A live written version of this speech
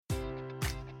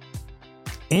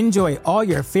Enjoy all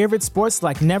your favorite sports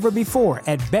like never before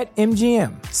at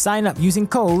BetMGM. Sign up using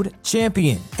code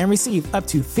CHAMPION and receive up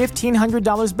to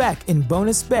 $1,500 back in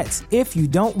bonus bets if you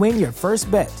don't win your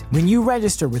first bet. When you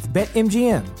register with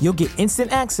BetMGM, you'll get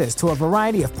instant access to a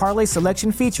variety of parlay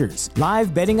selection features,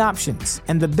 live betting options,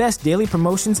 and the best daily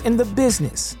promotions in the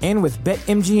business. And with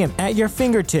BetMGM at your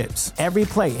fingertips, every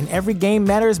play and every game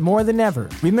matters more than ever.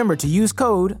 Remember to use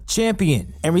code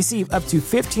CHAMPION and receive up to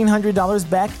 $1,500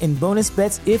 back in bonus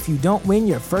bets if you don't win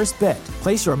your first bet.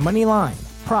 Place your money line,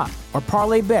 prop, or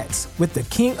parlay bets with the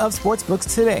king of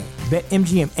sportsbooks today.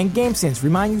 BetMGM and GameSense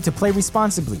remind you to play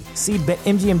responsibly. See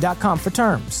BetMGM.com for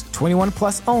terms. 21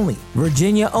 plus only.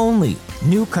 Virginia only.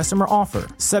 New customer offer.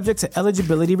 Subject to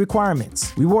eligibility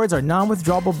requirements. Rewards are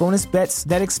non-withdrawable bonus bets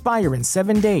that expire in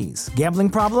 7 days. Gambling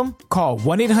problem? Call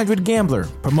 1-800-GAMBLER.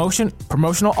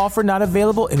 Promotional offer not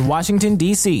available in Washington,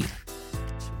 D.C.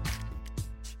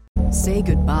 Say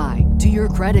goodbye to your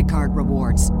credit card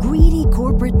rewards. Greedy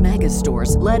corporate mega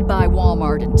stores, led by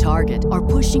Walmart and Target, are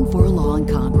pushing for a law in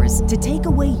Congress to take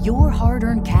away your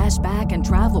hard-earned cash back and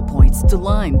travel points to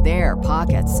line their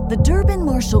pockets. The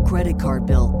Durbin-Marshall credit card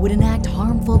bill would enact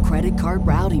harmful credit card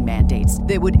routing mandates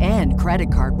that would end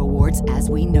credit card rewards as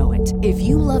we know it. If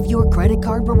you love your credit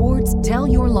card rewards, tell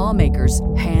your lawmakers,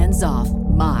 hands off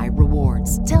my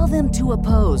rewards. Tell them to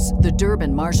oppose the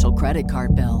Durbin-Marshall credit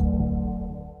card bill.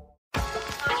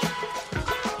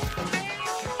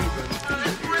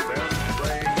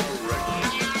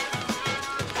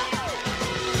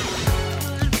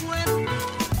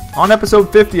 On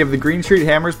episode 50 of the Green Street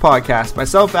Hammers podcast,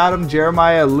 myself, Adam,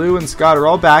 Jeremiah, Lou, and Scott are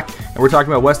all back, and we're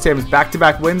talking about West Ham's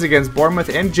back-to-back wins against Bournemouth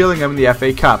and Gillingham in the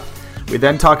FA Cup. We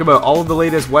then talk about all of the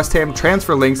latest West Ham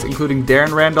transfer links, including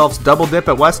Darren Randolph's double dip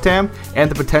at West Ham and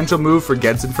the potential move for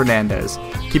Gedson Fernandez.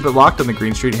 Keep it locked on the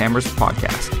Green Street Hammers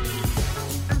podcast.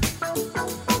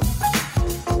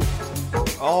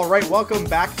 All right, welcome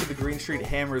back to the Green Street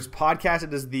Hammers podcast.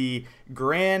 It is the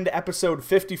grand episode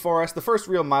 50 for us, the first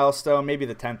real milestone. Maybe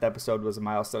the 10th episode was a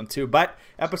milestone too, but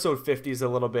episode 50 is a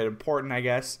little bit important, I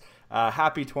guess.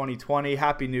 Happy 2020,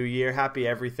 happy new year, happy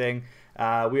everything.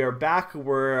 We are back.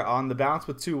 We're on the bounce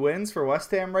with 2 wins for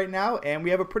West Ham right now, and we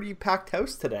have a pretty packed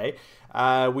house today.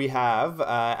 We have,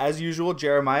 as usual,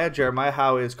 Jeremiah. Jeremiah,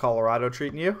 how is Colorado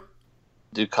treating you?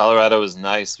 Dude, Colorado is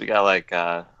nice. We got like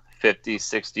 50,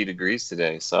 60 degrees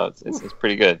today, so it's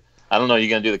pretty good. I don't know, you're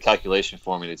going to do the calculation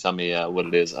for me to tell me what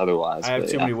it is otherwise. I have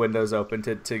too many windows open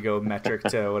to go metric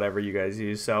to whatever you guys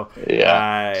use. So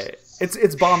yeah.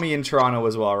 It's balmy in Toronto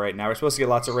as well right now. We're supposed to get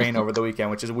lots of rain over the weekend,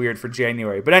 which is weird for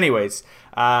January. But anyways,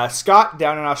 Scott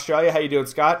down in Australia. How you doing,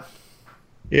 Scott?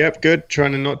 Yep, good.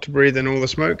 Trying to not to breathe in all the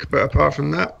smoke, but apart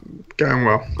from that, going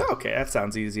well. Okay, that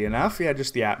sounds easy enough. Yeah,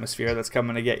 just the atmosphere that's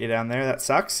coming to get you down there. That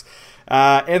sucks.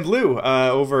 And Lou,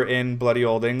 over in bloody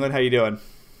old England. How you doing?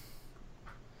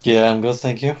 Yeah, I'm good,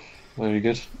 thank you. Very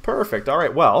good. Perfect. All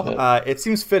right. Well, it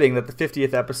seems fitting that the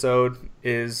 50th episode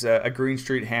is a Green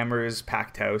Street Hammers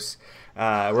packed house.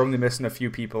 We're only missing a few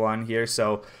people on here,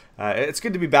 so it's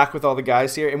good to be back with all the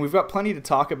guys here. And we've got plenty to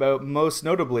talk about, most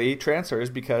notably transfers,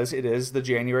 because it is the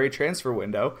January transfer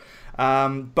window.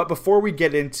 But before we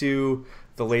get into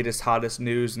the latest, hottest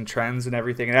news and trends and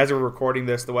everything, and as we're recording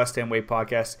this, the West Ham Way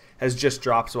podcast has just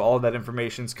dropped, so all of that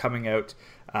information's coming out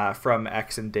from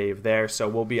X and Dave there, so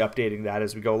we'll be updating that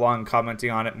as we go along, commenting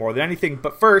on it more than anything.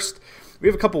 But first, we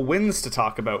have a couple wins to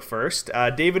talk about first.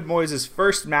 David Moyes'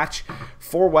 first match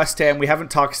for West Ham. We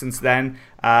haven't talked since then.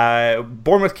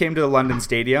 Bournemouth came to the London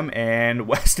Stadium, and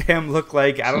West Ham looked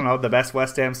like, I don't know, the best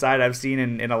West Ham side I've seen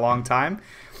in a long time.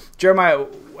 Jeremiah,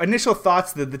 initial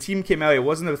thoughts, the team came out, it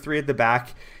wasn't a 3 at the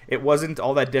back. It wasn't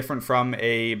all that different from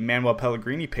a Manuel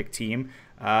Pellegrini pick team.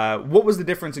 What was the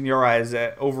difference in your eyes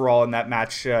overall in that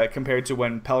match compared to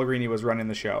when Pellegrini was running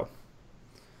the show?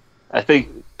 I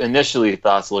think initially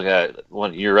thoughts look at it,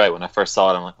 you're right. When I first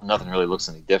saw it, I'm like, nothing really looks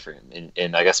any different.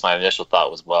 And I guess my initial thought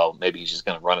was, well, maybe he's just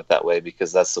going to run it that way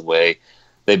because that's the way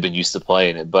they've been used to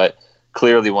playing it. But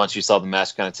clearly, once you saw the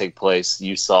match kind of take place,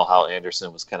 you saw how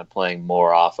Anderson was kind of playing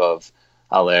more off of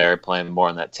Haller, playing more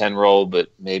in that 10 role, but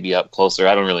maybe up closer.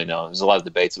 I don't really know. There's a lot of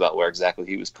debates about where exactly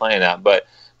he was playing at. But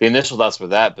the initial thoughts were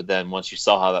that. But then once you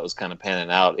saw how that was kind of panning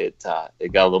out, it got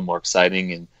a little more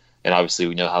exciting. And obviously,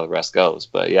 we know how the rest goes.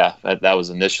 But yeah, that was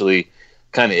initially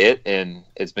kind of it. And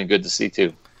it's been good to see,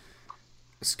 too.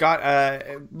 Scott,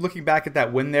 looking back at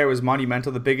that win there, was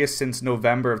monumental, the biggest since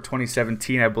November of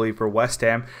 2017, I believe, for West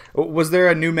Ham. Was there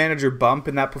a new manager bump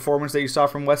in that performance that you saw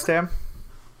from West Ham?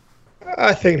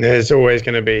 I think there's always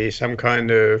going to be some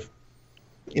kind of,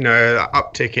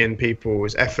 uptick in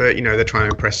people's effort. They're trying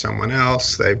to impress someone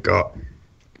else. They've got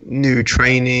new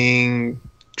training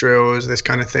drills, this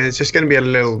kind of thing. It's just going to be a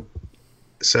little.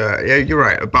 So yeah, you're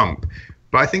right, a bump.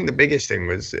 But I think the biggest thing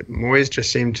was that Moyes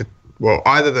just seemed to. Well,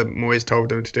 either the Moyes told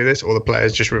them to do this, or the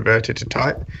players just reverted to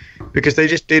type, because they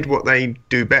just did what they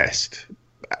do best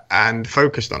and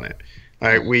focused on it.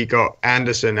 Like, we got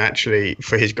Anderson actually,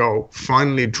 for his goal,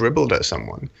 finally dribbled at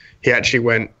someone. He actually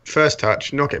went first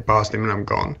touch, knock it past him, and I'm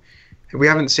gone. We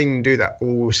haven't seen him do that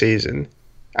all season.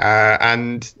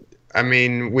 And I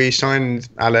mean, we signed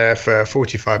Haller for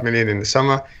 45 million in the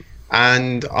summer,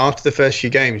 and after the first few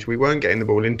games, we weren't getting the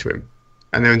ball into him.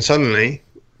 And then suddenly,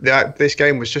 this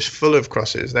game was just full of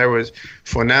crosses. There was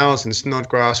Fornals and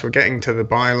Snodgrass were getting to the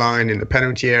byline in the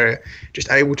penalty area,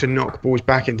 just able to knock balls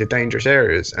back into dangerous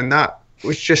areas. And that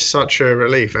was just such a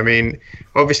relief. I mean,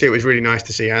 obviously it was really nice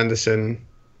to see Anderson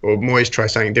or Moyes try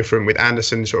something different with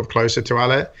Anderson sort of closer to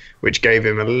Haller, which gave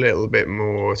him a little bit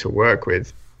more to work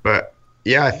with. But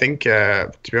yeah, I think,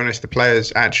 to be honest, the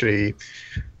players actually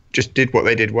just did what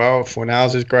they did well.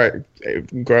 Fornals is great,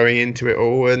 growing into it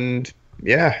all, and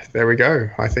yeah, there we go.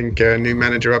 I think a new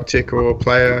manager uptick or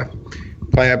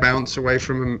player bounce away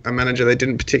from a manager they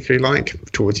didn't particularly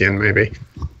like towards the end, maybe.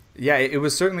 Yeah, it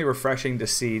was certainly refreshing to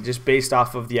see, just based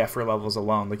off of the effort levels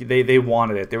alone. Like, they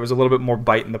wanted it. There was a little bit more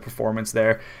bite in the performance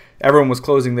there. Everyone was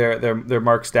closing their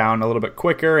marks down a little bit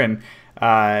quicker, and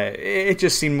it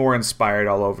just seemed more inspired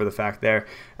all over the fact there.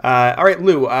 All right,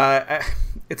 Lou,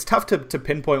 it's tough to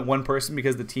pinpoint one person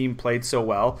because the team played so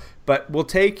well, but we'll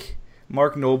take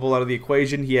Mark Noble out of the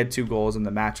equation. He had 2 goals in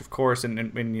the match, of course,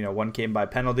 and one came by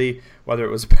penalty. Whether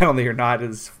it was a penalty or not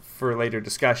is for later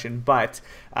discussion. But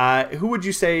who would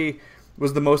you say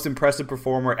was the most impressive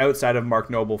performer outside of Mark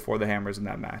Noble for the Hammers in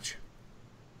that match?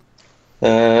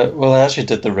 Well, I actually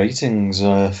did the ratings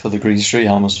for the Green Street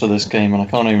Hammers for this game, and I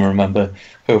can't even remember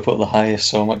who put the highest,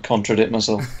 so I might contradict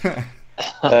myself.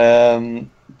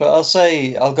 But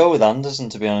I'll go with Anderson,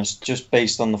 to be honest, just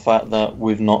based on the fact that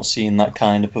we've not seen that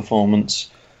kind of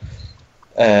performance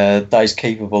that he's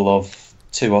capable of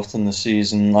too often this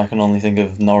season. I can only think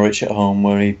of Norwich at home,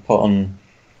 where he put on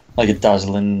like a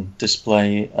dazzling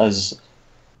display as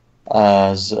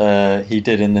he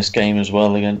did in this game as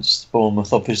well against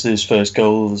Bournemouth. Obviously his first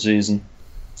goal of the season.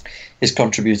 He's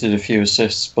contributed a few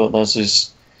assists, but that's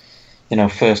his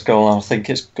first goal, and I think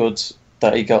it's good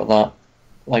that he got that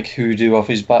hoodoo off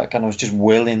his back, and I was just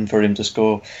willing for him to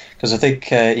score, because I think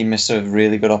he missed a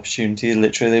really good opportunity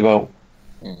literally about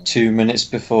 2 minutes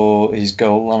before his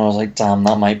goal, and I was like, damn,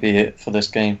 that might be it for this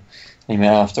game. He may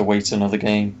have to wait another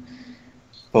game,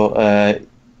 but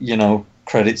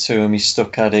credit to him, he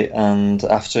stuck at it, and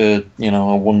after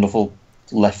a wonderful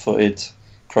left-footed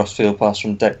crossfield pass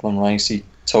from Declan Rice, he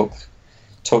took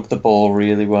the ball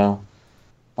really well,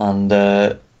 and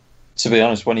to be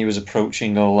honest, when he was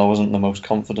approaching goal, I wasn't the most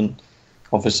confident,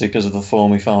 obviously because of the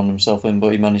form he found himself in,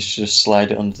 but he managed to just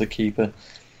slide it under the keeper,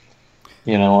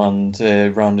 and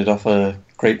rounded off a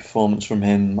great performance from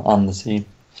him and the team.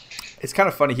 It's kind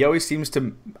of funny. He always seems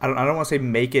to, I don't want to say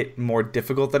make it more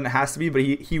difficult than it has to be, but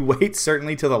he waits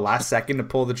certainly till the last second to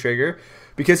pull the trigger,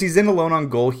 because he's in alone on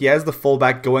goal. He has the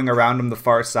fullback going around him the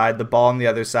far side, the ball on the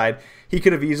other side. He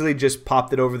could have easily just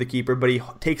popped it over the keeper, but he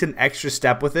takes an extra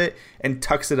step with it and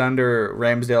tucks it under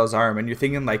Ramsdale's arm. And you're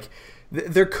thinking, like,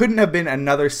 there couldn't have been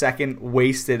another second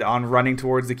wasted on running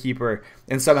towards the keeper,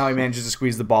 and somehow he manages to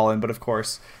squeeze the ball in. But of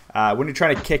course, when you're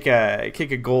trying to kick a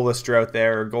goalless drought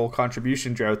there, or goal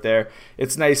contribution drought there,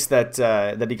 it's nice that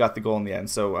he got the goal in the end.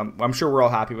 So I'm sure we're all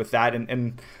happy with that.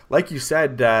 And like you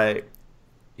said,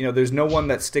 there's no one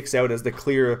that sticks out as the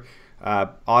clear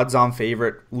odds-on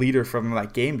favorite leader from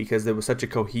that game, because there was such a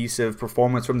cohesive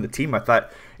performance from the team. I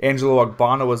thought Angelo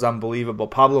Ogbonna was unbelievable.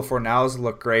 Pablo Fornals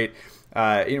looked great.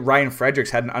 Ryan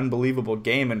Fredericks had an unbelievable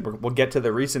game, and we'll get to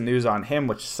the recent news on him,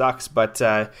 which sucks. But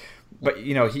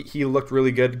he looked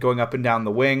really good going up and down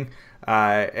the wing,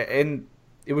 and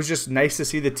it was just nice to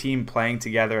see the team playing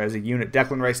together as a unit.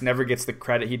 Declan Rice never gets the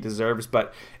credit he deserves,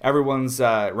 but everyone's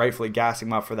rightfully gassing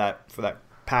him up for that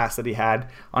pass that he had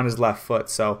on his left foot.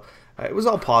 So it was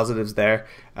all positives there.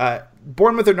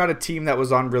 Bournemouth are not a team that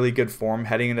was on really good form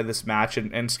heading into this match.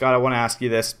 And Scott, I want to ask you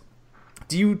this.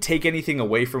 Do you take anything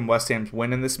away from West Ham's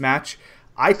win in this match?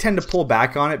 I tend to pull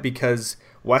back on it because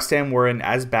West Ham were in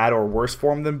as bad or worse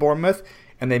form than Bournemouth,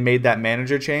 and they made that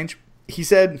manager change.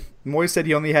 Moyes said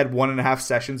he only had 1.5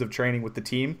 sessions of training with the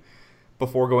team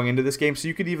before going into this game. So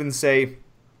you could even say,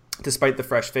 despite the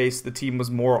fresh face, the team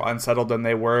was more unsettled than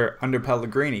they were under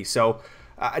Pellegrini. So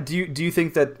do you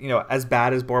think that, as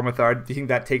bad as Bournemouth are, do you think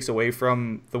that takes away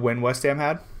from the win West Ham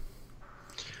had?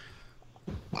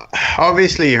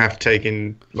 Obviously, you have to take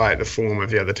in like the form of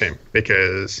the other team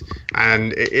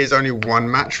and it is only one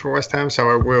match for West Ham. So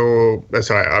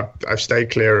I've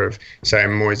stayed clear of saying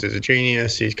Moyes is a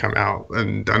genius. He's come out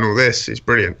and done all this. He's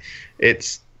brilliant.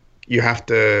 You have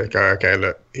to go, okay,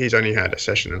 look, he's only had a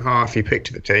session and a half. He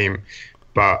picked the team,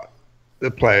 but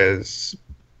the players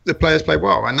play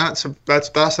well, and that's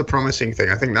a promising thing.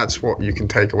 I think that's what you can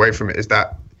take away from it, is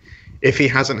that if he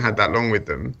hasn't had that long with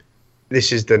them,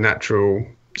 this is the natural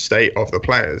state of the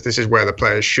players. This is where the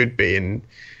players should be and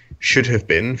should have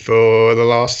been for the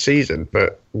last season.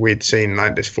 But we'd seen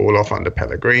like this fall off under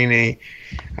Pellegrini.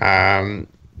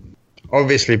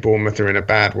 Obviously, Bournemouth are in a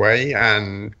bad way,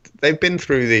 and they've been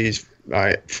through these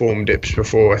like form dips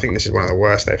before. I think this is one of the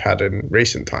worst they've had in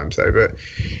recent times, though. But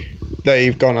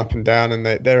they've gone up and down, and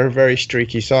they're a very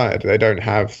streaky side. They don't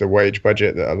have the wage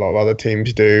budget that a lot of other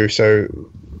teams do, so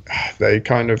they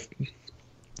kind of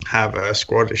have a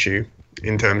squad issue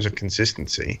in terms of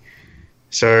consistency.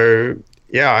 So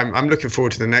yeah, I'm looking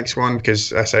forward to the next one,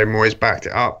 because I say Moyes backed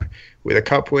it up with a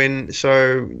cup win.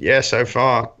 So yeah, so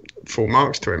far full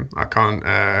marks to him. I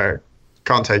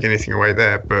can't take anything away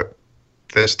there, but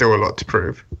there's still a lot to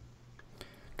prove.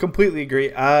 Completely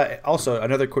agree. Also,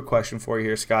 another quick question for you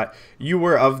here, Scott. You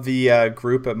were of the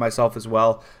group, myself as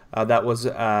well, that was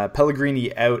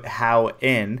Pellegrini out, Howe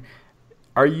in.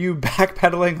 Are you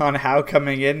backpedaling on Howe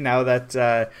coming in now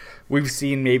that we've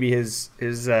seen maybe his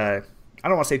I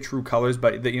don't want to say true colors,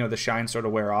 but the shine sort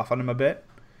of wear off on him a bit?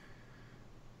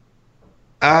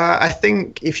 I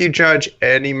think if you judge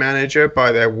any manager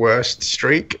by their worst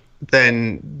streak,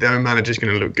 then their manager's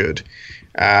going to look good.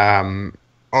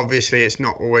 Obviously, it's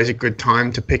not always a good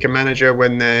time to pick a manager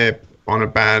when they're on a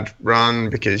bad run,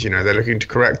 because they're looking to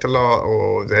correct a lot,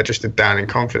 or they're just down in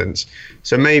confidence.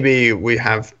 So maybe we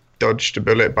have dodged a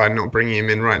bullet by not bringing him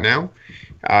in right now.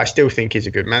 I still think he's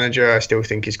a good manager. I still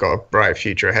think he's got a bright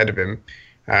future ahead of him.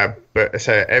 But I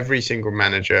say every single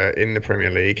manager in the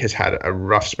Premier League has had a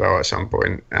rough spell at some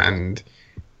point, and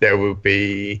there will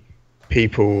be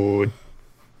people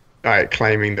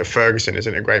claiming that Ferguson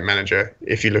isn't a great manager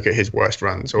if you look at his worst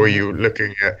runs, or you're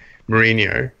looking at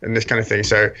Mourinho and this kind of thing.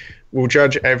 So we'll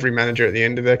judge every manager at the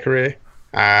end of their career.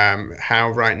 Howe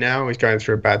right now is going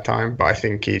through a bad time, but I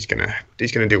think he's gonna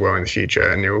do well in the future,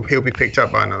 and he'll be picked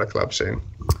up by another club soon.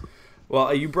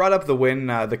 Well, you brought up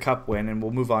the cup win, and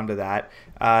we'll move on to that.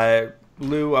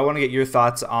 Lou, I want to get your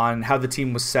thoughts on how the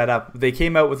team was set up. They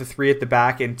came out with a 3 at the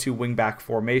back and 2 wing-back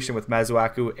formation, with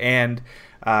Masuaku and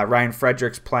Ryan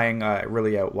Fredericks playing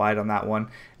really out wide on that one.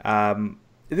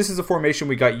 This is a formation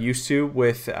we got used to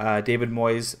with David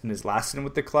Moyes in his last season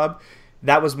with the club.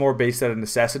 That was more based out of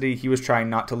necessity. He was trying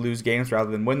not to lose games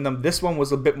rather than win them. This one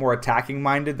was a bit more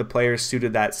attacking-minded. The players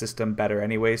suited that system better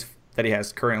anyways, that he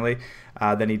has currently,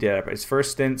 than he did at his first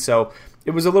stint. So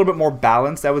it was a little bit more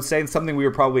balanced, I would say, and something we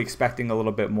were probably expecting a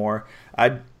little bit more.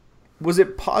 Was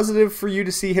it positive for you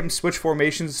to see him switch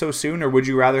formations so soon, or would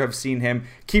you rather have seen him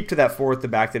keep to that 4 at the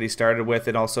back that he started with,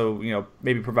 and also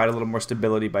maybe provide a little more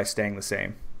stability by staying the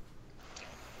same?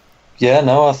 Yeah,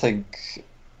 no, I think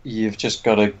you've just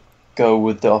got to go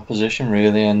with the opposition,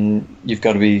 really, and you've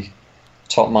got to be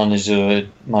top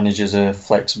managers are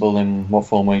flexible in what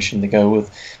formation they go with.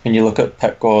 When you look at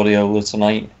Pep Guardiola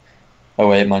tonight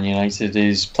away at Man United,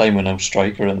 he's playing with no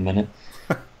striker at the minute.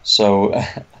 So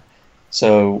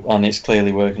and it's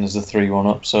clearly working as a 3-1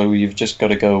 up. So you've just got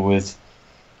to go with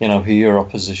who your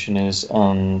opposition is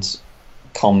and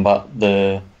combat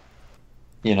the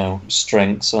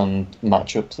strengths and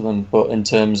match up to them. But in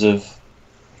terms of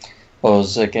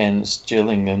us against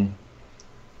Gillingham,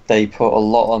 they put a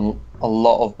lot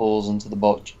of balls into the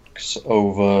box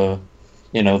over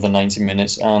the 90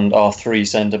 minutes, and our 3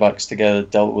 centre-backs together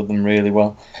dealt with them really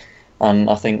well. And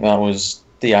I think that was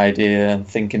the idea and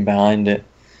thinking behind it,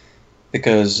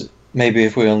 because maybe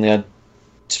if we only had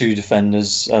 2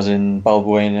 defenders, as in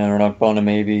Balbuena and Ogbonna,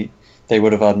 maybe they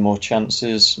would have had more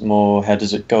chances, more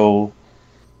headers at goal,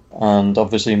 and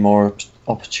obviously more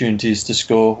opportunities to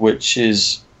score, which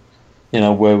is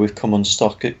where we've come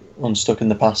unstuck in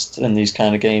the past in these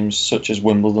kind of games, such as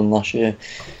Wimbledon last year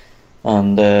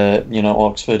and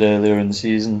Oxford earlier in the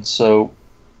season. So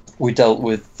we dealt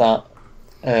with that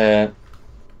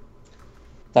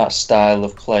style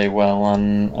of play well,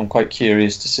 and I'm quite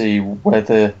curious to see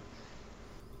whether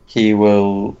he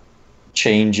will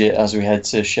change it as we head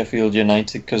to Sheffield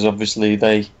United, because obviously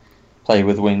they play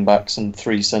with wing backs and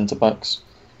 3 centre backs.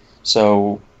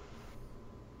 So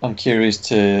I'm curious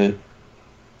to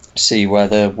see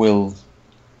whether we'll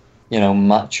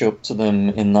match up to them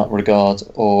in that regard,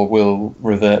 or we'll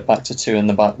revert back to 2 in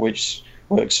the back, which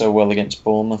works so well against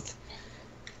Bournemouth.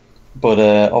 But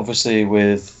obviously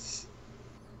with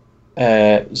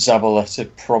Zabaleta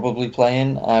probably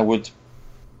playing, I would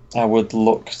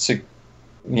look to,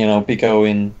 be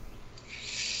going,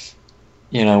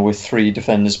 with 3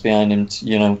 defenders behind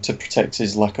him, to protect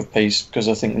his lack of pace, because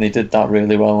I think they did that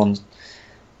really well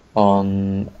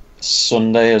on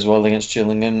Sunday as well against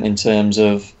Gillingham, in terms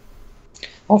of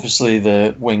obviously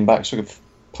the wing backs were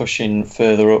pushing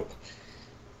further up,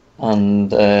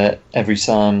 and every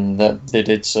time that they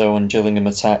did so and Gillingham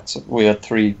attacked, we had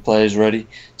 3 players ready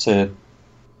to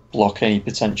block any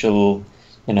potential,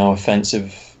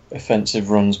 offensive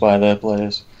runs by their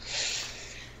players.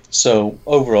 So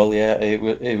overall, yeah,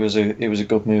 it was a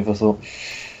good move, I thought.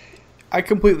 I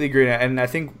completely agree, and I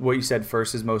think what you said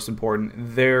first is most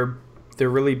important. They're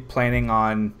really planning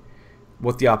on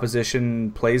what the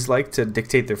opposition plays like to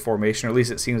dictate their formation, or at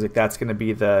least it seems like that's going to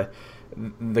be the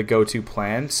go-to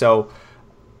plan. So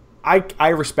I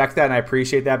respect that and I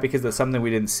appreciate that, because that's something we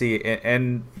didn't see.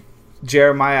 And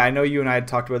Jeremiah, I know you and I had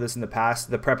talked about this in the past,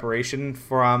 the preparation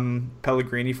from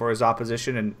Pellegrini for his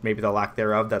opposition, and maybe the lack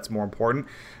thereof, that's more important.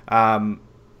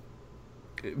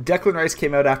 Declan Rice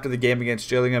came out after the game against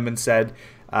Gillingham and said,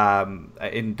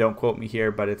 and don't quote me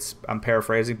here, but I'm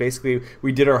paraphrasing, basically,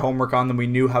 we did our homework on them, we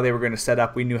knew how they were going to set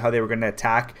up, we knew how they were going to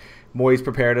attack. Moyes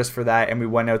prepared us for that, and we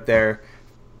went out there,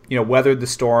 weathered the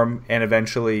storm and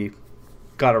eventually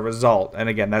got a result. And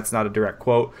again, that's not a direct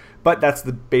quote, but that's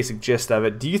the basic gist of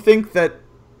it. Do you think that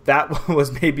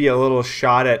was maybe a little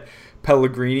shot at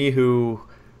Pellegrini, who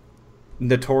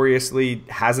notoriously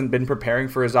hasn't been preparing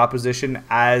for his opposition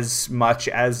as much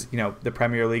as the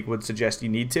Premier League would suggest you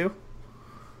need to?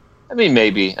 I mean,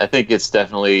 maybe. I think it's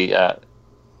definitely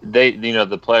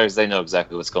the players, they know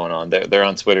exactly what's going on. They're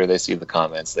on Twitter, they see the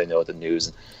comments, they know the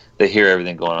news, they hear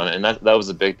everything going on. And that was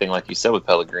a big thing, like you said, with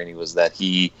Pellegrini, was that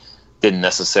he didn't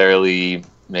necessarily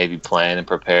maybe plan and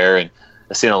prepare. And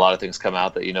I've seen a lot of things come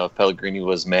out that, if Pellegrini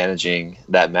was managing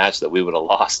that match, that we would have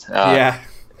lost. Yeah.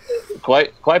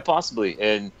 Quite possibly.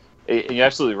 And you're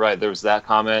absolutely right. There was that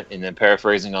comment, and then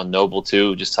paraphrasing on Noble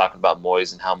too, just talking about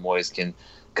Moyes and how Moyes can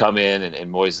come in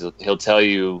and Moyes, he'll tell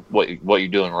you what you're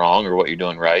doing wrong or what you're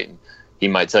doing right. And he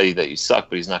might tell you that you suck,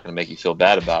 but he's not going to make you feel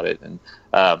bad about it. And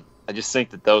I just think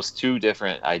that those 2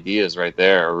 different ideas right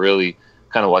there are really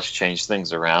kind of what's changed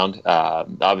things around.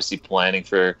 Obviously planning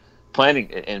for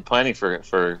Gillingham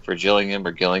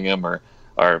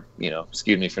or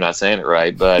excuse me for not saying it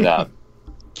right, but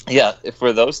yeah,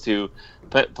 for those 2,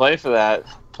 planning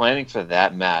for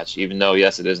that match, even though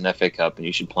yes, it is an FA Cup and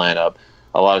you should plan up.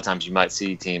 A lot of times you might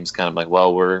see teams kind of like,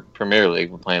 well, we're Premier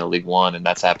League, we're playing a League One, and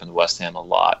that's happened to West Ham a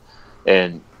lot.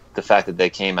 And the fact that they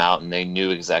came out and they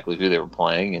knew exactly who they were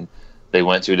playing, and they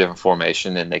went to a different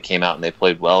formation, and they came out and they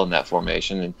played well in that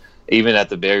formation. And even at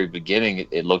the very beginning,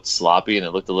 it looked sloppy and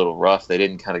it looked a little rough. They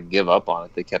didn't kind of give up on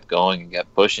it. They kept going and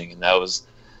kept pushing. And that was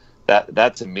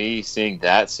that to me, seeing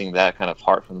that kind of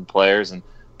heart from the players, and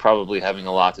probably having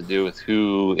a lot to do with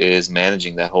who is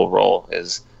managing that whole role,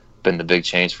 has been the big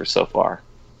change for so far.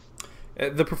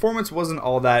 The performance wasn't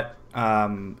all that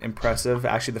impressive.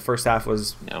 Actually, the first half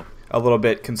was a little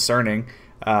bit concerning,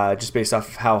 just based off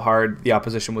of how hard the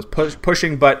opposition was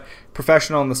pushing, but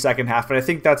professional in the second half. And I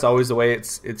think that's always the way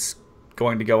it's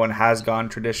going to go and has gone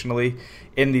traditionally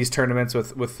in these tournaments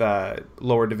with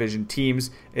lower division teams,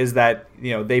 is that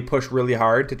they push really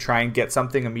hard to try and get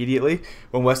something immediately.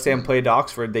 When West Ham played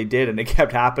Oxford, they did, and it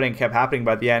kept happening.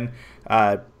 By the end,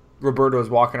 Roberto was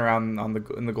walking around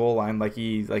in the goal line like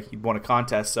he won a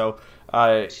contest. So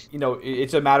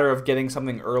it's a matter of getting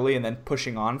something early and then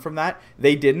pushing on from that.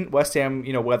 They didn't. West Ham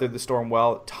weathered the storm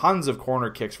well. Tons of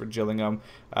corner kicks for Gillingham,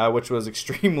 which was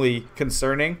extremely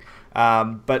concerning.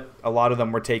 But a lot of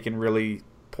them were taken really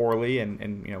poorly,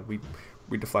 and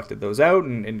we deflected those out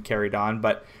and carried on.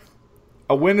 But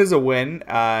a win is a win.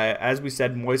 As we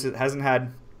said, Moyes hasn't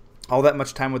had all that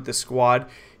much time with the squad.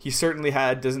 He certainly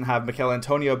doesn't have Mikel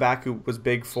Antonio back, who was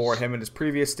big for him in his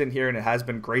previous stint here, and it has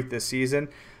been great this season.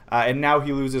 And now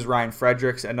he loses Ryan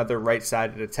Fredericks, another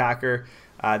right-sided attacker.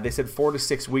 They said 4 to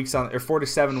 7 weeks on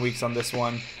this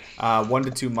one, 1 to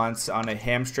 2 months on a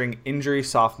hamstring injury,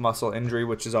 soft muscle injury,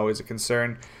 which is always a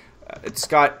concern.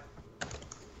 Scott,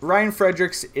 Ryan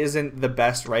Fredericks isn't the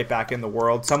best right back in the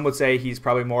world. Some would say he's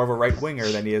probably more of a right winger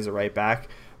than he is a right back,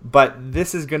 but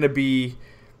this is going to be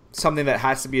something that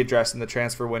has to be addressed in the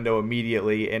transfer window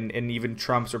immediately, and even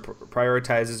trumps or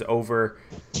prioritizes over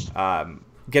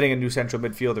getting a new central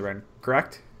midfielder in,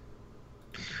 correct?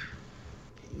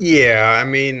 Yeah, I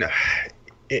mean,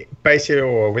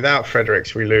 basically, without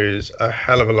Fredericks, we lose a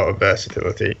hell of a lot of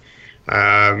versatility.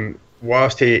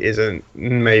 whilst he isn't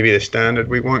maybe the standard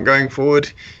we want going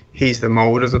forward, he's the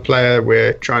mold of the player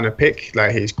we're trying to pick.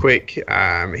 Like, he's quick.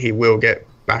 He will get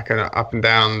back and up and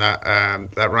down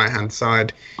that right hand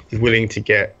side. He's willing to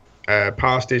get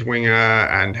past his winger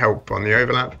and help on the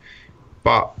overlap.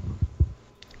 But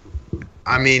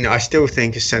I mean, I still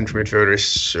think a central midfielder is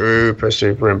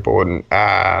super important.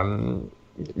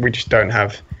 We just don't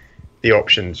have the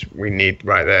options we need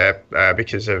right there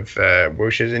because of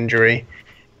Wilshere's injury.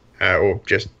 Or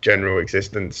just general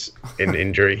existence in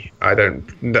injury. I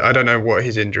don't know what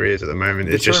his injury is at the moment.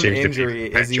 The it just term seems injury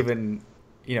to be is even,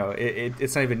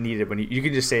 it's not even needed when you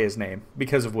can just say his name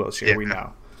because of Wilshere. Yeah. We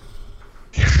know.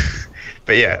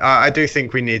 But yeah, I do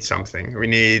think we need something. We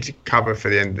need cover for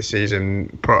the end of the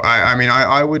season.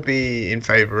 I would be in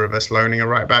favour of us loaning a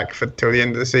right back till the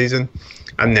end of the season,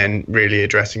 and then really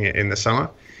addressing it in the summer,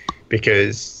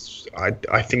 because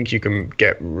I think you can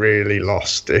get really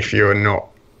lost if you're not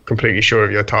completely sure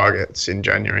of your targets in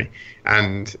January,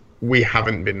 and we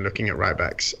haven't been looking at right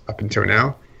backs up until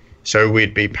now, so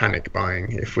we'd be panic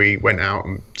buying if we went out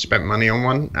and spent money on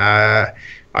one.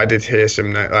 I did hear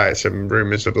some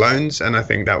rumours of loans, and I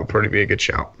think that would probably be a good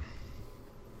shout.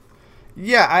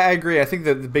 Yeah, I agree. I think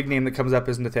that the big name that comes up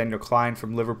is Nathaniel Klein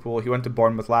from Liverpool. He went to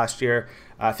Bournemouth last year.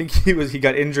 I think he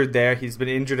got injured there. He's been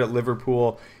injured at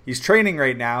Liverpool. He's training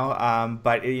right now,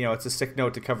 but it's a sick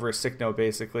note to cover a sick note,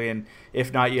 basically. And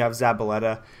if not, you have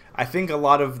Zabaleta. I think a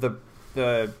lot of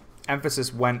the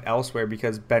emphasis went elsewhere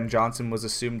because Ben Johnson was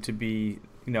assumed to be,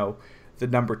 the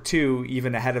number 2,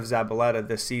 even ahead of Zabaleta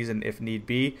this season if need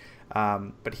be.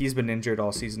 But he's been injured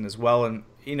all season as well, and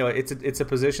it's a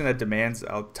position that demands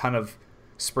a ton of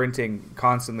sprinting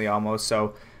constantly almost.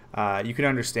 So you can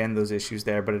understand those issues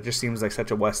there, but it just seems like such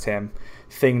a West Ham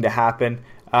thing to happen.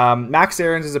 Max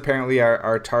Aarons is apparently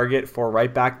our target for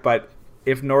right back, but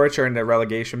if Norwich are in a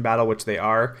relegation battle, which they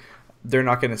are, they're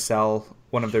not going to sell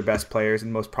one of their best players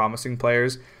and most promising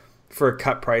players for a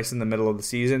cut price in the middle of the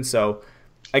season. So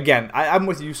again, I'm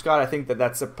with you, Scott. I think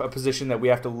that's a position that we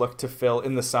have to look to fill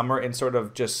in the summer and sort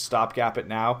of just stopgap it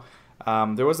now.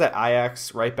 There was that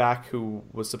Ajax right back who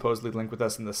was supposedly linked with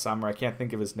us in the summer. I can't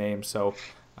think of his name, so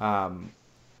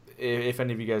if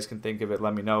any of you guys can think of it,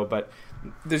 let me know. But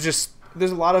there's a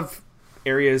lot of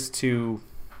areas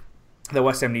that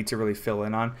West Ham need to really fill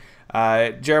in on.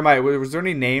 Jeremiah, was there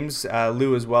any names,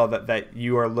 Lou as well, that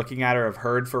you are looking at or have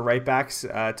heard for right backs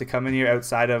to come in here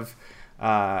outside of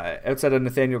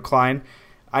Nathaniel Klein?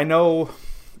 I know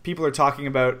people are talking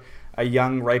about a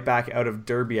young right back out of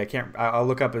Derby. I'll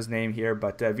look up his name here,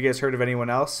 but have you guys heard of anyone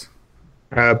else?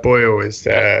 Boyle is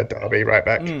Derby right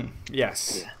back.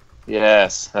 Yes.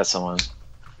 Yes, that's someone.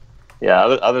 Yeah,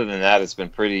 other than that, it's been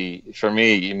pretty, for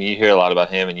me, you hear a lot about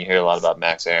him and you hear a lot about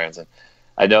Max Aarons. And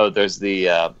I know there's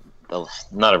the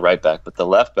not a right back, but the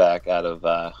left back out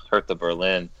of Hertha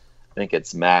Berlin. I think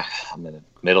it's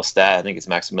Mittelstadt. I think it's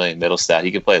Maximilian Mittelstadt.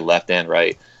 He can play left and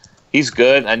right. He's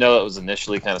good. I know it was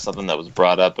initially kind of something that was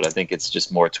brought up, but I think it's just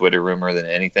more Twitter rumor than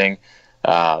anything.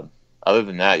 Other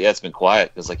than that, yeah, it's been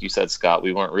quiet because, like you said, Scott,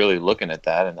 we weren't really looking at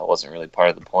that, and that wasn't really part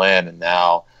of the plan. And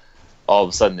now, all of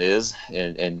a sudden, it is.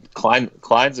 And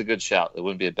Klein's a good shout. It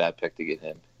wouldn't be a bad pick to get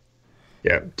him.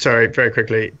 Yeah. Sorry, very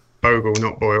quickly, Bogle,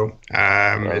 not Boyle.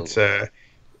 It's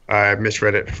I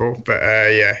misread it before, but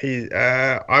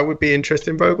I would be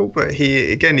interested in Bogle, but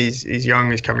he's young,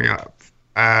 he's coming up.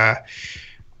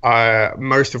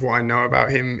 Most of what I know about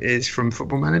him is from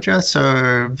Football Manager,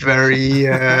 so very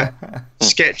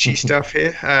sketchy stuff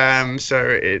here. So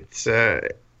it's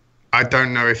I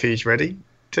don't know if he's ready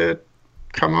to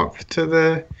come up to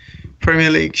the Premier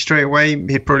League straight away.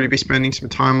 He'd probably be spending some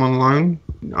time on loan,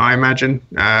 I imagine,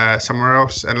 somewhere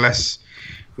else, unless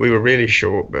we were really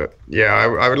short. But yeah,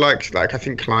 I would like I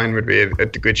think Klein would be a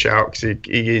good shout because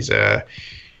he's a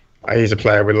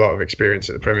player with a lot of experience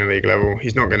at the Premier League level.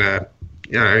 He's not gonna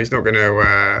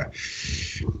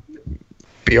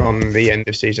be on the end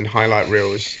of season highlight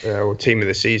reels or team of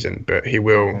the season, but he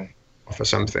will offer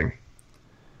something.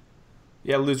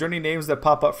 Yeah, Lou, is there any names that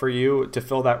pop up for you to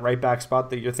fill that right back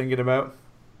spot that you're thinking about?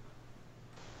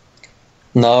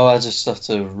 No, I just have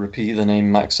to repeat the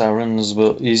name Max Aarons,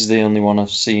 but he's the only one I've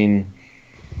seen,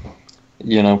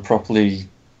 properly,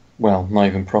 well, not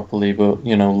even properly, but,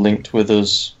 linked with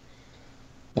us,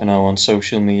 on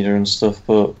social media and stuff,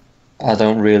 but I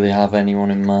don't really have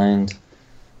anyone in mind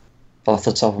off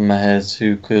the top of my head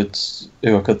who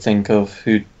I could think of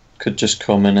who could just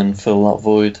come in and fill that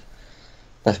void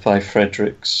left by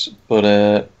Fredericks.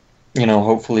 But,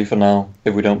 hopefully for now,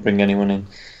 if we don't bring anyone in,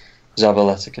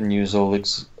 Zabaleta can use all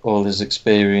his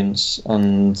experience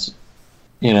and,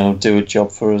 do a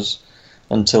job for us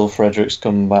until Fredericks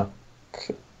come back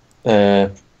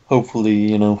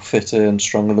hopefully, fitter and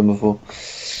stronger than before.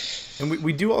 And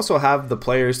we do also have the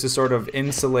players to sort of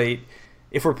insulate,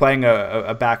 if we're playing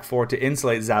a back four, to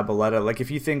insulate Zabaleta. Like,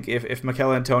 if you think, if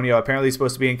Mikel Antonio apparently is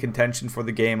supposed to be in contention for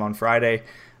the game on Friday,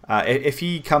 if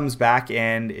he comes back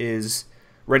and is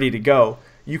ready to go,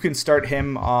 you can start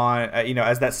him on,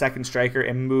 as that second striker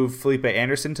and move Felipe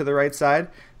Anderson to the right side.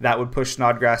 That would push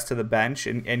Snodgrass to the bench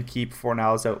and keep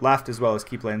Fornals out left, as well as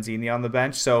keep Lanzini on the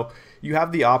bench. So you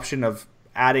have the option of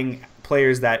adding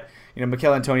players that,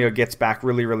 Mikel Antonio gets back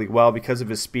really, really well because of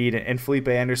his speed, and Felipe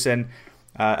Anderson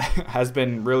has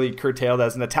been really curtailed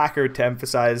as an attacker to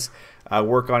emphasize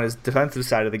work on his defensive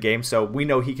side of the game. So we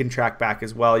know he can track back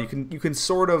as well. You can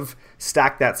sort of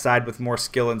stack that side with more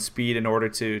skill and speed in order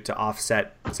to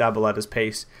offset Zabaleta's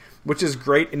pace, which is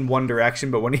great in one direction.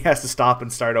 But when he has to stop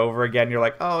and start over again, you're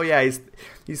like, oh yeah,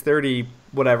 he's 30,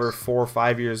 whatever, 4 or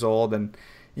 5 years old, and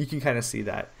you can kind of see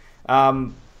that.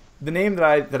 The name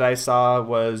that I saw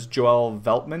was Joel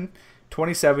Veltman,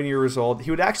 27 years old. He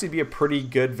would actually be a pretty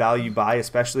good value buy,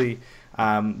 especially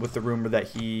with the rumor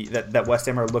that West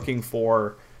Ham are looking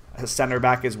for a center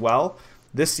back as well.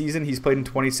 This season, he's played in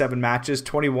 27 matches.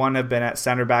 21 have been at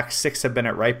center back, 6 have been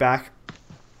at right back.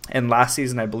 And last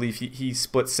season, I believe he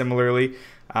split similarly.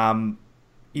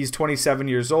 He's 27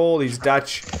 years old. He's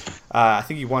Dutch. I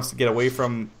think he wants to get away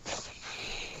from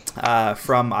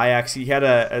Ajax. He had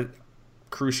a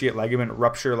cruciate ligament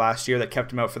rupture last year that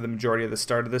kept him out for the majority of the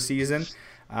start of the season.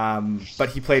 But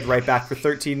he played right back for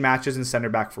 13 matches and center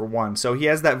back for 1. So he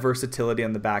has that versatility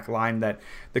on the back line that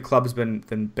the club's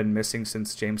been missing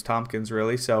since James Tompkins,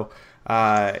 really. So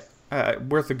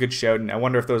worth a good shout, and I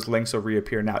wonder if those links will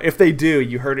reappear now. If they do,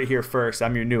 you heard it here first.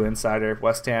 I'm your new insider,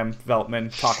 West Ham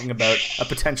Veltman, talking about a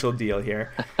potential deal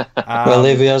here. Well,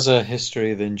 if he has a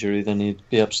history of injury, then he'd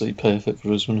be absolutely perfect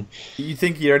for us, wouldn't he? You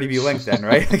think he'd already be linked then,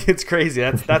 right? It's crazy.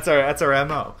 That's our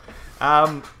MO.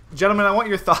 Gentlemen, I want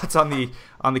your thoughts on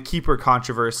the keeper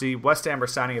controversy. West Ham are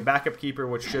signing a backup keeper,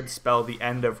 which should spell the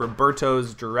end of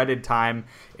Roberto's dreaded time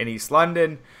in East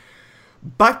London.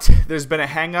 But there's been a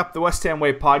hang-up. The West Ham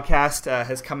Way podcast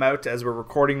has come out as we're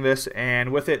recording this,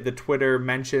 and with it, the Twitter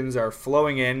mentions are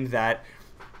flowing in that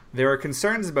there are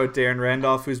concerns about Darren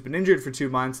Randolph, who's been injured for 2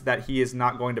 months, that he is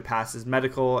not going to pass his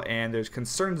medical, and there's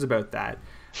concerns about that.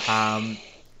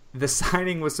 The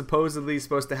signing was supposed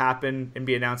to happen and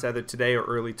be announced either today or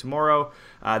early tomorrow.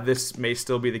 This may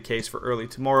still be the case for early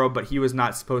tomorrow, but he was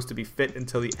not supposed to be fit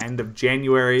until the end of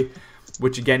January,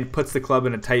 which again puts the club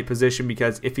in a tight position,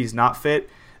 because if he's not fit,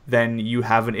 then you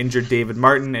have an injured David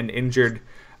Martin, an injured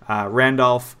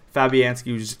Randolph, Fabianski,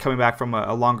 who's just coming back from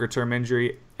a longer-term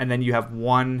injury, and then you have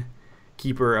one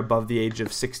keeper above the age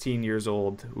of 16 years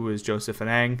old, who is Joseph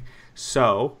Anang.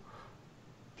 So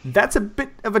that's a bit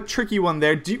of a tricky one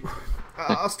there.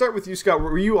 I'll start with you, Scott.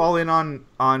 Were you all in on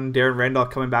Darren Randolph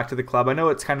coming back to the club? I know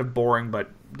it's kind of boring, but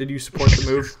did you support the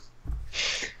move?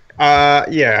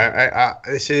 Yeah,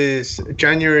 this is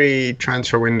January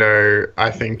transfer window. I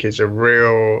think is a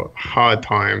real hard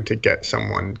time to get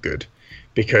someone good,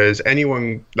 because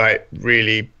anyone like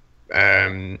really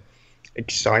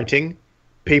exciting,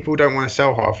 people don't want to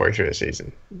sell halfway through the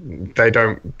season. They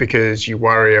don't, because you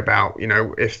worry about,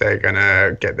 if they're going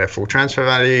to get their full transfer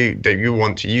value, that you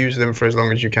want to use them for as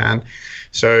long as you can.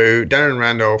 So Darren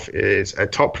Randolph is a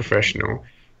top professional.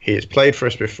 He has played for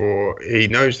us before. He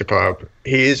knows the club.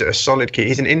 He is a solid keeper.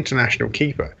 He's an international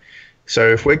keeper. So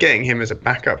if we're getting him as a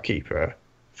backup keeper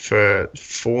for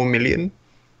 $4 million,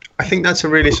 I think that's a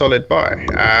really solid buy.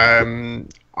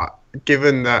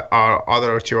 Given that our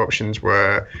other two options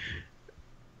were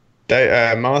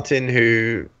Martin,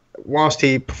 who, whilst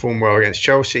he performed well against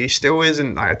Chelsea, still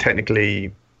isn't like a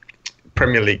technically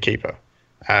Premier League keeper.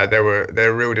 There were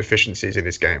real deficiencies in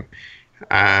his game.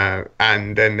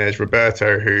 And then there's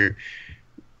Roberto, who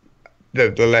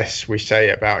the less we say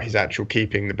about his actual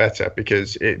keeping, the better,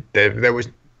 because there was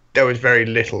very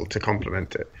little to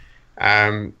complement it.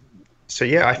 So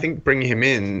yeah, I think bringing him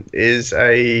in is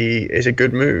a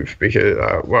good move, because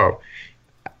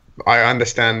I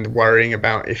understand worrying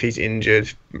about if he's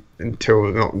injured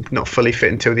until not fully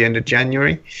fit until the end of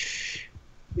January.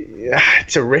 Yeah,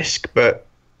 it's a risk, but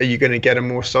are you going to get a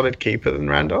more solid keeper than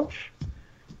Randolph?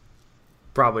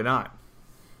 Probably not.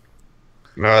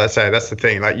 No, that's the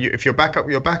thing. Like, if your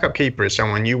backup keeper is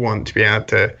someone you want to be able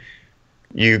to,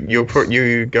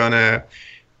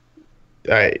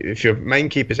 if your main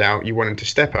keeper's out, you want him to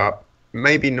step up,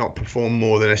 maybe not perform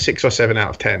more than a 6 or 7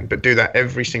 out of 10, but do that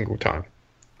every single time.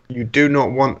 You do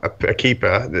not want a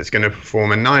keeper that's going to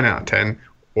perform a 9 out of 10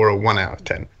 or a 1 out of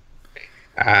 10.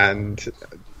 And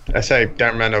I say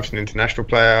Darren Randolph's an international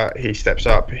player. He steps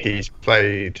up. He's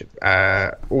played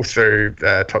all through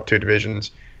the top 2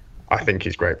 divisions. I think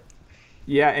he's great.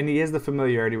 Yeah, and he has the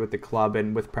familiarity with the club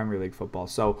and with Premier League football.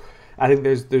 So I think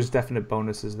there's definite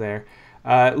bonuses there.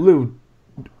 Lou,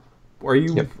 are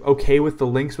you okay with the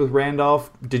links with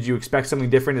Randolph? Did you expect something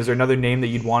different? Is there another name that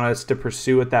you'd want us to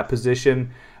pursue at that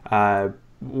position?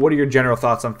 What are your general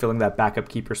thoughts on filling that backup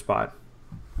keeper spot?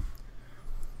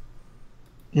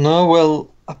 No,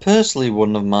 well, I personally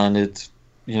wouldn't have minded,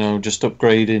 just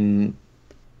upgrading,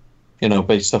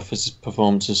 based off his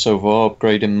performances so far,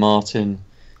 upgrading Martin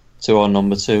to our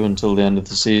number 2 until the end of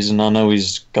the season. I know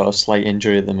he's got a slight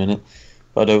injury at the minute,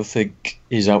 but I don't think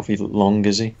he's out for long,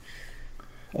 is he?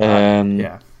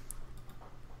 Yeah.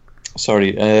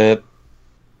 Sorry.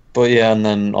 But yeah, and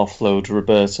then offload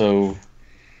Roberto,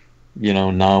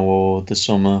 now or the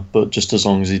summer, but just as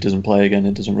long as he doesn't play again,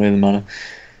 it doesn't really matter.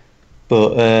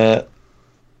 But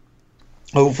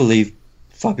hopefully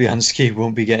Fabianski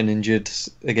won't be getting injured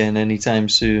again anytime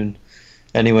soon.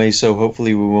 Anyway, so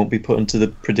hopefully we won't be put into the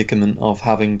predicament of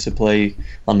having to play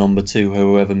a number 2,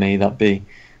 whoever may that be,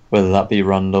 whether that be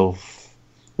Randolph,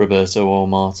 Roberto or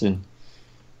Martin.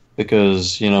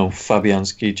 Because,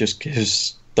 Fabianski just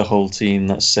gives the whole team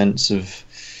that sense of,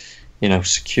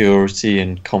 security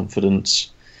and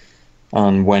confidence.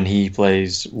 And when he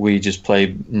plays, we just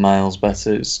play miles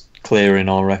better. It's clear in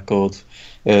our record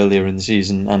earlier in the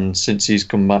season and since he's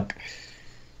come back.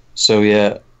 So,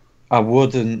 yeah, I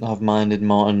wouldn't have minded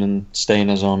Martin and staying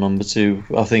as our number 2.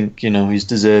 I think, he's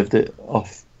deserved it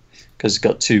off because he's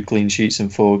got 2 clean sheets in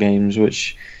 4 games,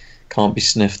 which can't be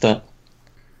sniffed at.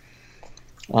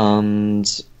 And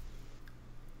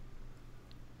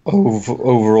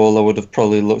overall, I would have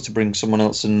probably looked to bring someone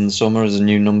else in the summer as a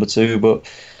new number 2. But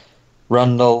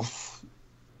Randolph,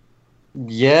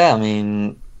 yeah, I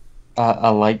mean, I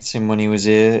liked him when he was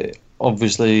here.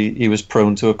 Obviously, he was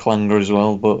prone to a clanger as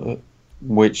well, but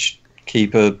which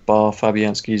keeper bar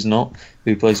Fabianski is not,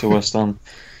 who plays for West Ham.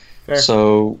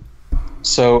 So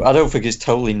I don't think it's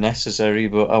totally necessary,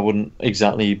 but I wouldn't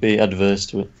exactly be adverse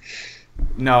to it.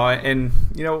 No, and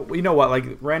you know what? Like,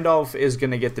 Randolph is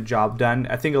going to get the job done.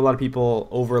 I think a lot of people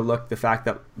overlook the fact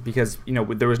that because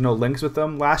there was no links with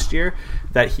him last year,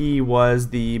 that he was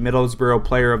the Middlesbrough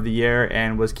Player of the Year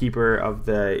and was keeper of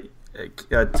the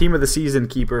Team of the Season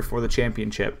keeper for the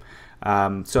championship.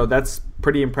 So that's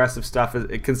pretty impressive stuff,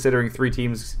 considering 3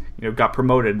 teams got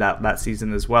promoted that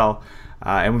season as well.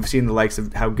 And we've seen the likes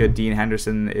of how good Dean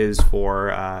Henderson is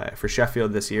for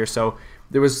Sheffield this year. So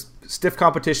there was stiff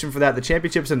competition for that. The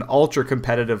championship's an ultra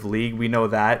competitive league. We know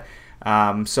that.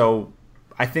 So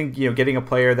I think getting a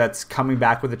player that's coming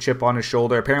back with a chip on his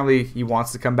shoulder. Apparently he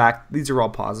wants to come back. These are all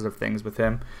positive things with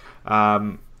him.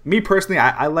 Me personally,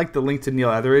 I like the link to Neil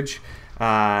Etheridge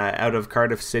out of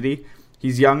Cardiff City.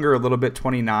 He's younger, a little bit,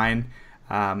 29,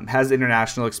 has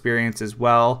international experience as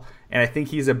well, and I think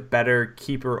he's a better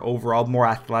keeper overall, more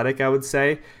athletic, I would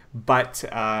say. But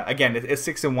again, it's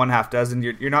 6 1/2 dozen.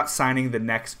 You're not signing the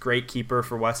next great keeper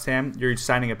for West Ham. You're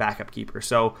signing a backup keeper.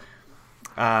 So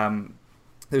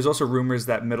there's also rumors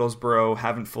that Middlesbrough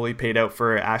haven't fully paid out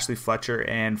for Ashley Fletcher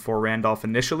and for Randolph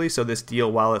initially. So this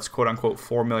deal, while it's quote unquote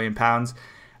 £4 million,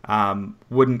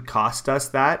 wouldn't cost us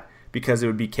that, because it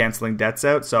would be canceling debts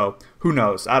out. So who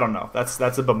knows? I don't know. That's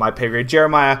above my pay grade.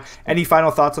 Jeremiah, any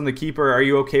final thoughts on the keeper? Are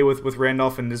you okay with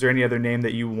Randolph, and is there any other name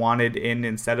that you wanted in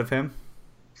instead of him?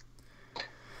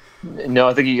 No,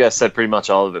 I think you guys said pretty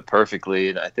much all of it perfectly.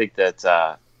 And I think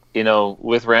that,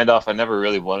 with Randolph, I never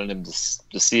really wanted him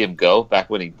to see him go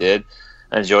back when he did.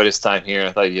 I enjoyed his time here.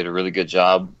 I thought he did a really good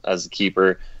job as a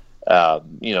keeper.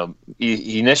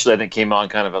 He initially, I think, came on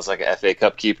kind of as like an FA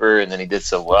Cup keeper, and then he did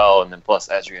so well. And then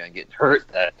plus Adrian getting hurt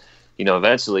that,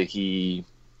 eventually he,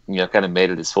 kind of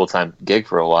made it his full-time gig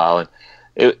for a while.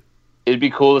 And it'd be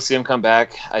cool to see him come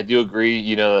back. I do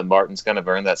agree, that Martin's kind of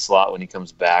earned that slot when he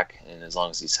comes back, and as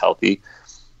long as he's healthy.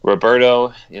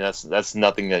 Roberto, that's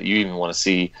nothing that you even want to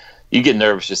see. You get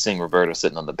nervous just seeing Roberto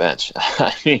sitting on the bench.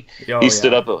 I mean, he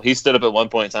stood up at one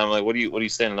point in time. I'm like, what are you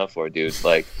standing up for, dude?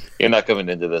 Like, you're not coming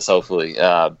into this, hopefully.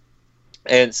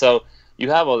 And so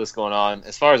you have all this going on.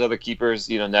 As far as other keepers,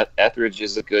 Etheridge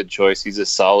is a good choice. He's a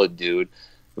solid dude,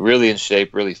 really in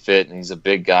shape, really fit, and he's a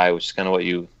big guy, which is kind of what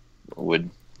you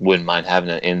wouldn't mind having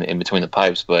in between the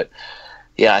pipes. But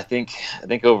yeah, I think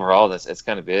overall that's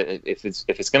kind of it. If it's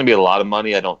going to be a lot of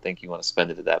money, I don't think you want to spend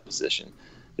it at that position.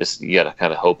 Just you got to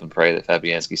kind of hope and pray that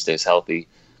Fabianski stays healthy,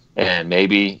 and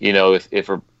maybe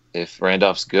if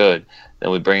Randolph's good,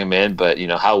 then we bring him in. But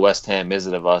how West Ham is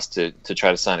it of us to try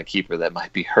to sign a keeper that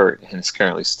might be hurt and is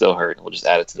currently still hurt? And we'll just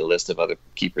add it to the list of other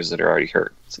keepers that are already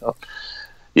hurt. So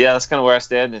Yeah, that's kind of where I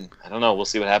stand, and I don't know. We'll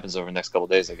see what happens over the next couple of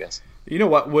days, I guess. You know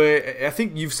what? I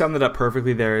think you've summed it up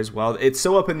perfectly there as well. It's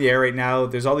so up in the air right now.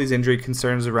 There's all these injury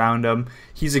concerns around him.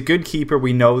 He's a good keeper.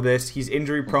 We know this. He's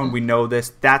injury prone. We know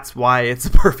this. That's why it's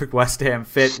a perfect West Ham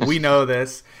fit. We know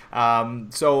this.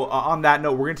 So on that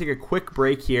note, we're going to take a quick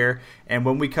break here, and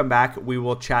when we come back, we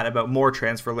will chat about more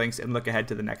transfer links and look ahead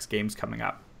to the next games coming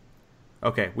up.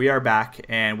 Okay, we are back,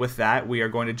 and with that, we are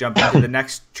going to jump into the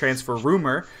next transfer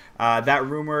rumor. That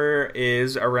rumor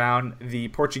is around the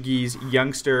Portuguese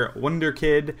youngster wonder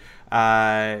kid,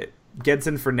 Gedson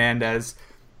Fernandes,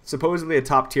 supposedly a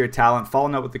top-tier talent,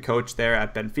 falling out with the coach there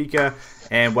at Benfica,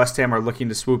 and West Ham are looking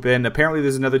to swoop in. Apparently,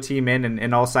 there's another team in,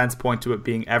 and all signs point to it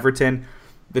being Everton.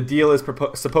 The deal is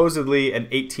supposedly an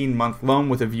 18-month loan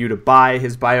with a view to buy.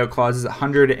 His buyout clause is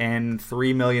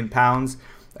 £103 million.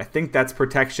 I think that's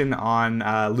protection on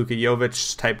Luka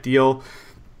Jovic type deal.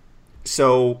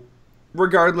 So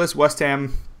regardless, West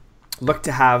Ham look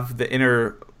to have the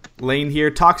inner lane here.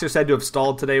 Talks are said to have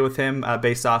stalled today with him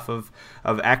based off of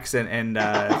X and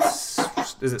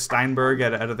is it Steinberg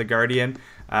out of The Guardian,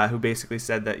 who basically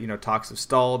said that talks have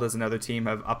stalled as another team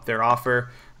have upped their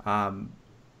offer.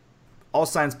 All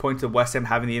signs point to West Ham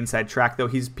having the inside track, though.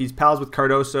 He's pals with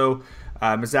Cardoso,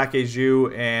 Mizake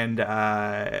Zhu, and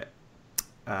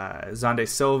Xande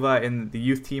Silva in the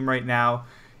youth team right now.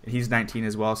 He's 19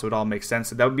 as well, so it all makes sense.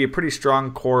 So that would be a pretty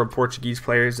strong core of Portuguese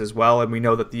players as well, and we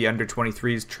know that the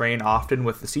under-23s train often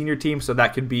with the senior team, so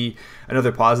that could be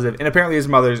another positive. And apparently his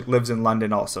mother lives in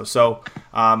London also. So,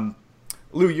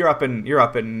 Lou, you're up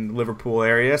in Liverpool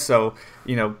area, so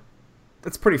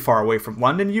that's pretty far away from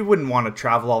London. You wouldn't want to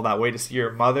travel all that way to see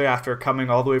your mother after coming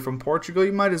all the way from Portugal.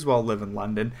 You might as well live in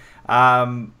London.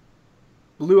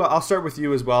 Lou, I'll start with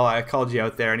you as well. I called you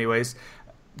out there anyways.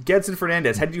 Gedson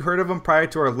Fernandes, had you heard of him prior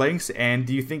to our links, and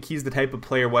do you think he's the type of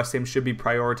player West Ham should be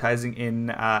prioritizing in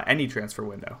any transfer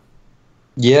window?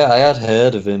 Yeah, I had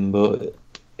heard of him, but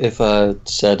if I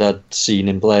said I'd seen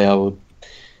him play, I would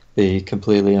be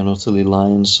completely and utterly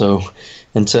lying. So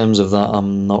in terms of that,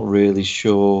 I'm not really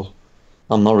sure.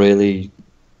 I'm not really,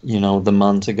 the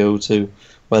man to go to,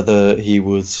 whether he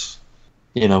would,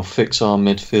 fix our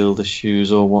midfielder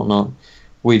shoes or whatnot.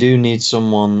 We do need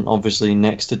someone, obviously,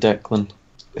 next to Declan,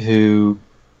 who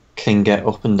can get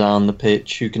up and down the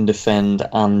pitch, who can defend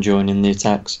and join in the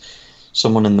attacks.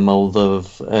 Someone in the mould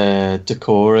of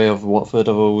Decore of Watford,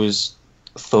 I've always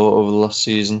thought over the last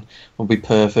season, would be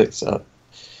perfect. For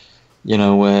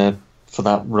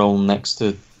that role next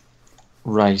to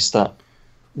Rice, that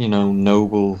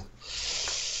Noble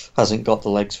hasn't got the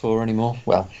legs for anymore.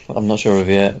 Well, I'm not sure if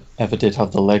he ever did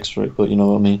have the legs for it, but you know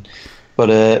what I mean.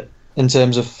 But in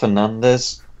terms of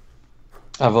Fernandes,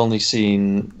 I've only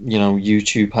seen,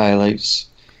 YouTube highlights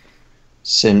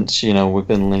since, we've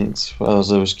been linked,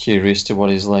 as I was curious to what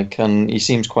he's like. And he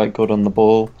seems quite good on the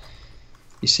ball.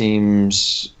 He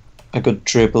seems a good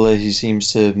dribbler. He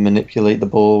seems to manipulate the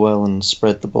ball well and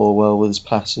spread the ball well with his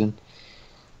passing.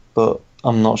 But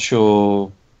I'm not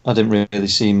sure. I didn't really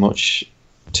see much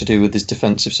to do with his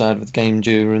defensive side of the game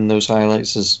during those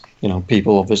highlights, as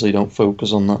people obviously don't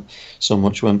focus on that so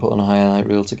much when putting a highlight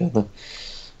reel together.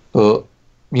 But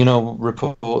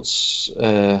reports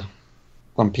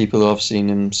on people who have seen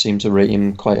him seem to rate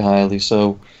him quite highly.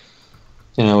 So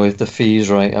if the fee's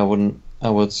right, I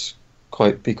would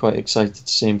be quite excited to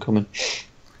see him coming.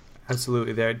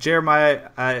 Absolutely, there, Jeremiah.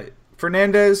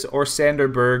 Fernandes or Sander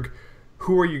Berg,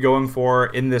 who are you going for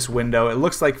in this window? It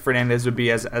looks like Fernandes would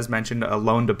be, as mentioned, a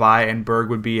loan to buy, and Berg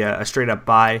would be a straight-up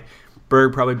buy.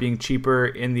 Berg probably being cheaper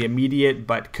in the immediate,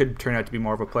 but could turn out to be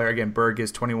more of a player. Again, Berg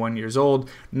is 21 years old.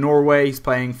 Norway, he's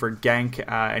playing for Genk,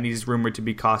 and he's rumored to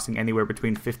be costing anywhere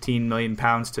between £15 million to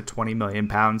 £20 million.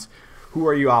 Who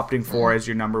are you opting for as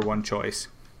your number one choice?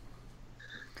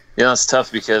 It's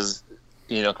tough because,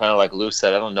 kind of like Lou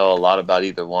said, I don't know a lot about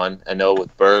either one. I know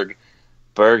with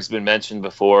Berg's been mentioned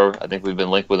before. I think we've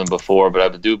been linked with him before, but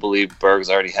I do believe Berg's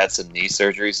already had some knee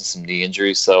surgeries and some knee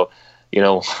injuries. So,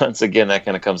 once again, that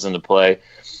kind of comes into play.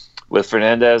 With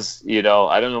Fernandes,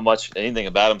 I don't know anything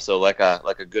about him. So like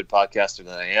a good podcaster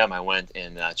that I am, I went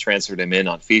and transferred him in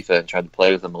on FIFA and tried to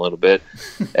play with him a little bit.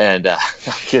 And I'm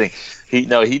kidding. He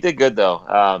did good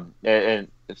though. And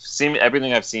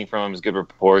everything I've seen from him is good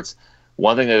reports.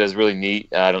 One thing that is really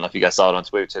neat, I don't know if you guys saw it on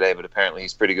Twitter today, but apparently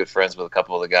he's pretty good friends with a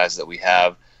couple of the guys that we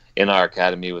have in our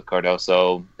academy with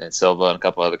Cardoso and Silva and a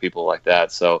couple other people like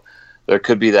that. So there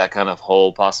could be that kind of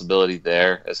whole possibility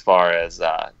there as far as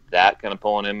that kind of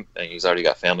pulling him. And he's already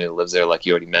got family that lives there, like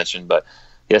you already mentioned, but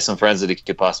he has some friends that he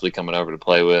could possibly coming over to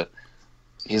play with.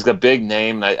 He's got a big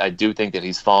name. I do think that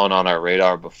he's fallen on our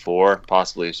radar before.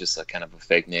 Possibly it's just a kind of a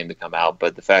fake name to come out,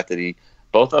 but the fact that he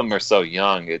both of them are so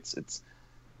young. It's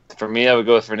for me, I would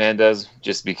go with Fernandez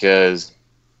just because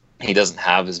he doesn't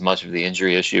have as much of the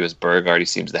injury issue as Berg already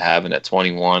seems to have, and at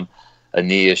 21, a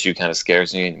knee issue kind of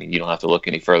scares me. I mean, you don't have to look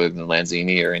any further than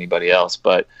Lanzini or anybody else,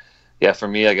 but yeah, for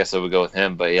me, I guess I would go with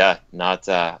him. But yeah, not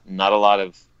a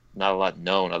lot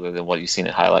known other than what you've seen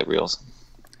in highlight reels.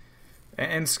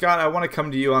 And Scott, I want to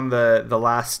come to you on the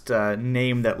last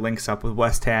name that links up with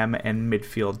West Ham and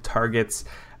midfield targets.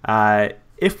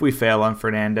 If we fail on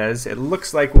Fernandez, it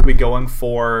looks like we'll be going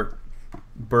for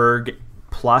Berg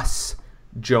plus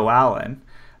Joe Allen.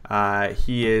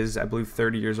 He is, I believe,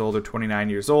 30 years old or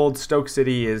 29 years old. Stoke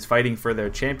City is fighting for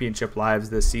their championship lives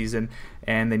this season,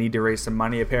 and they need to raise some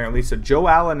money, apparently. So Joe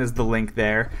Allen is the link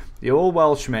there, the old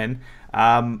Welshman.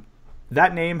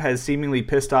 That name has seemingly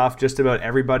pissed off just about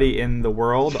everybody in the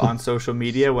world on social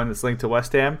media when it's linked to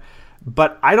West Ham.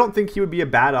 But I don't think he would be a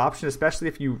bad option, especially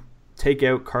if you take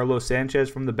out Carlos Sanchez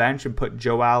from the bench and put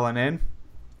Joe Allen in.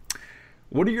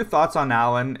 What are your thoughts on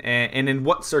Allen, and in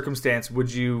what circumstance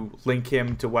would you link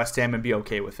him to West Ham and be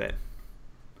okay with it?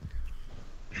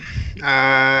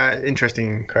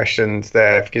 Interesting questions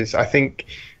there, because I think,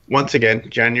 once again,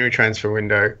 January transfer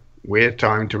window, weird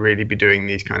time to really be doing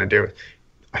these kind of deals.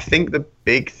 I think the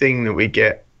big thing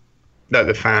that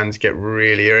the fans get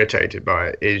really irritated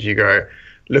by is you go,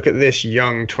 look at this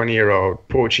young 20-year-old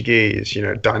Portuguese,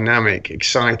 dynamic,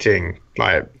 exciting,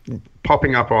 like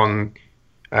popping up on.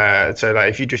 So like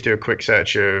if you just do a quick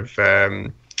search of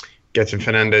Gedson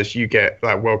Fernandez, you get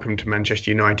like welcome to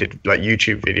Manchester United, like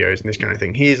YouTube videos and this kind of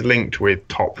thing. He is linked with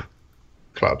top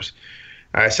clubs.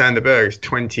 Sander Berg is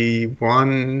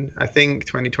 21, I think,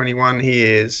 2021. He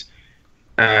is.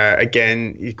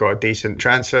 Again, he's got a decent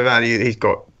transfer value. He's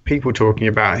got people talking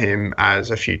about him as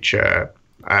a future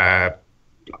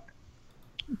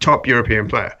top European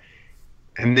player.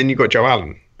 And then you've got Joe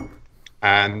Allen.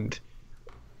 And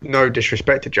no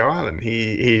disrespect to Joe Allen.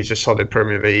 He's a solid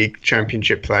Premier League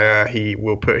championship player. He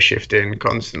will put a shift in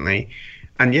constantly.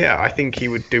 And yeah, I think he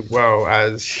would do well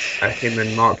as him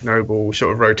and Mark Noble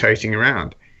sort of rotating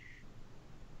around.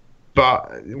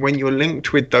 But when you're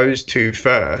linked with those two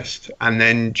first, and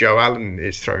then Joe Allen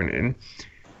is thrown in,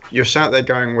 you're sat there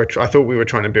going, I thought we were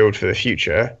trying to build for the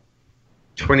future.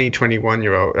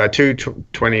 21-year-old, two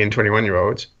 20 and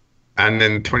 21-year-olds, and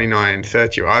then 29,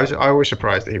 30. I was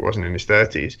surprised that he wasn't in his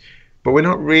 30s. But we're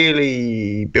not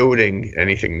really building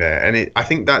anything there. And I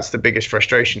think that's the biggest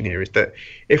frustration here, is that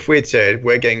if we'd said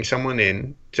we're getting someone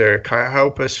in to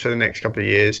help us for the next couple of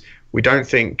years, we don't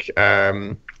think...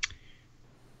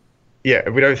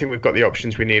 we don't think we've got the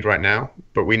options we need right now,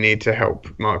 but we need to help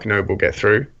Mark Noble get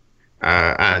through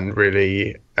and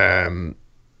really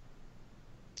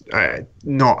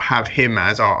not have him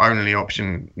as our only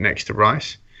option next to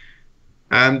Rice.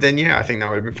 Then, I think that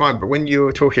would have been fine. But when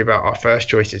you're talking about our first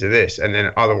choices of this, and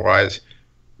then otherwise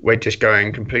we're just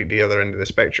going completely the other end of the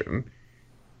spectrum,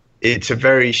 it's a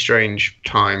very strange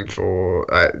time for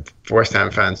West Ham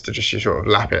fans to just sort of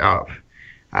lap it up.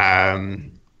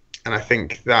 And I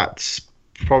think that's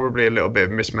probably a little bit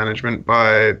of mismanagement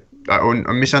or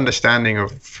a misunderstanding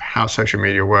of how social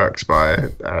media works by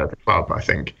the club, I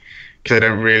think, because they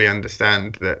don't really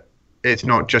understand that it's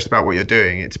not just about what you're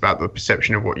doing, it's about the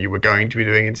perception of what you were going to be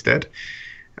doing instead.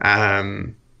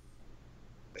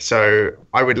 So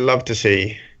I would love to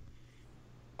see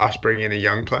us bring in a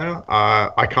young player.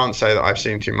 I can't say that I've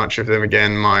seen too much of them.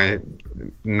 Again, my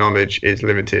knowledge is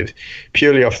limited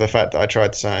purely off the fact that I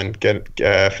tried to sign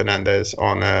Fernandez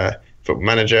on Football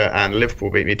Manager, and Liverpool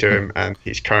beat me to him, and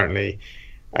he's currently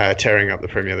tearing up the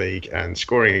Premier League and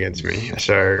scoring against me.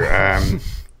 So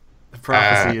the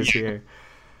prophecy is here.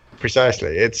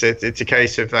 Precisely, it's a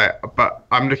case of that. But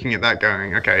I'm looking at that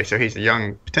going, okay, so he's a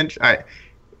young potential.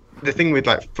 The thing with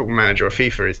like Football Manager or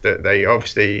FIFA is that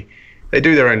they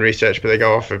do their own research, but they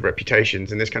go off of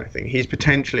reputations and this kind of thing. He's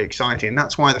potentially exciting, and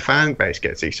that's why the fan base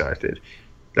gets excited,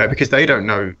 because they don't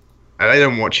know, they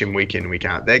don't watch him week in, week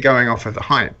out. They're going off of the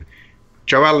hype.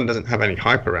 Joe Allen doesn't have any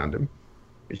hype around him.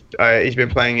 He's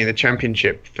been playing in the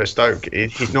Championship for Stoke.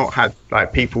 He's not had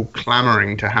like people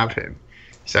clamouring to have him.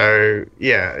 So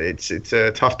yeah, it's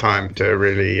a tough time to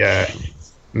really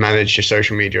manage your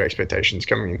social media expectations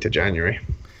coming into January.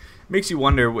 Makes you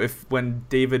wonder if when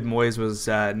David Moyes was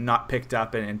not picked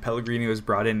up and Pellegrini was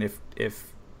brought in,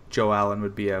 if Joe Allen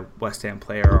would be a West Ham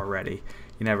player already.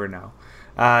 You never know.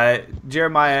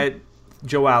 Jeremiah,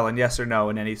 Joe Allen, yes or no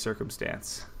in any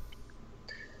circumstance?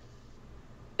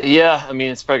 Yeah, I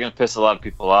mean, it's probably going to piss a lot of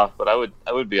people off, but I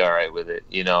would be all right with it.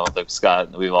 Like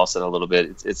Scott, we've all said a little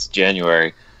bit, it's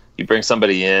January. You bring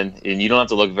somebody in, and you don't have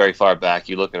to look very far back.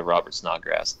 You look at Robert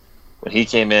Snodgrass. When he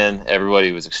came in,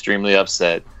 everybody was extremely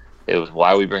upset It was,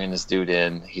 why are we bringing this dude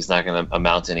in? He's not going to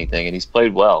amount to anything, and he's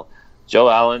played well. Joe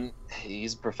Allen,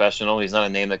 he's a professional. He's not a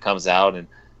name that comes out, and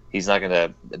he's not going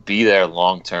to be there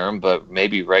long term. But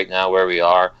maybe right now where we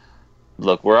are,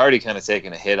 look, we're already kind of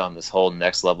taking a hit on this whole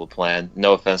next level plan.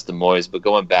 No offense to Moyes, but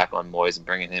going back on Moyes and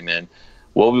bringing him in,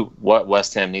 what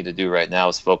West Ham need to do right now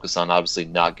is focus on obviously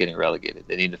not getting relegated.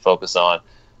 They need to focus on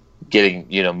getting,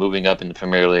 moving up in the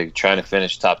Premier League, trying to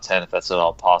finish top 10 if that's at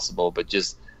all possible, but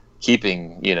just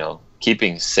keeping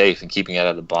safe and keeping out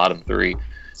of the bottom three.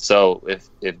 So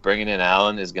if bringing in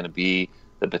Allen is going to be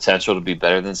the potential to be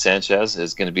better than Sanchez,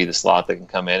 is going to be the slot that can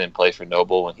come in and play for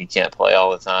Noble when he can't play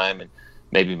all the time, and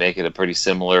maybe make it a pretty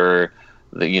similar,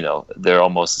 they're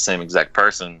almost the same exact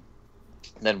person,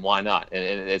 then why not? And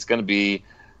it's going to be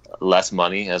less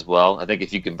money as well. I think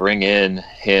if you can bring in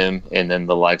him and then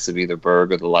the likes of either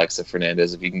Berg or the likes of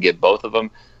Fernandez, if you can get both of them,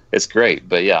 it's great.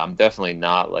 But yeah, I'm definitely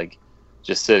not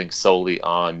just sitting solely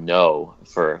on no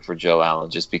for Joe Allen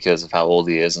just because of how old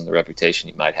he is and the reputation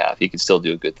he might have. He can still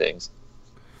do good things.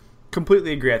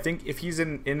 Completely agree. I think if he's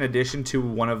in addition to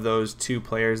one of those two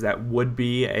players that would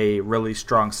be a really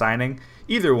strong signing,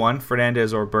 either one,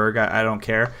 Fernandez or Berg, I don't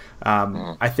care.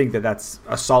 I think that's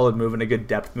a solid move and a good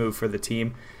depth move for the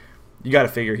team. You got to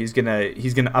figure he's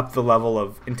gonna up the level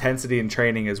of intensity and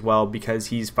training as well, because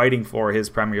he's fighting for his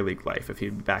Premier League life if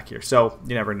he'd be back here. So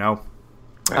you never know.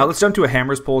 Let's jump to a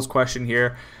Hammers Polls question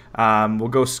here. We'll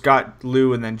go Scott,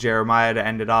 Lou, and then Jeremiah to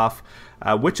end it off.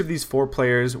 Which one of these four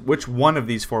players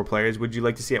would you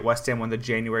like to see at West Ham when the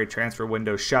January transfer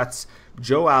window shuts?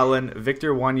 Joe Allen,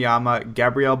 Victor Wanyama,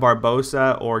 Gabriel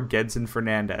Barbosa, or Gedson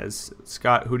Fernandez?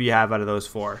 Scott, who do you have out of those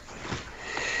four?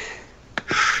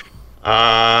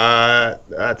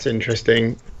 That's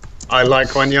interesting. I like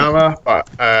Wanyama, but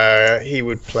he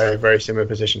would play a very similar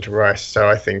position to Rice, so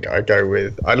I think I'd go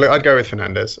with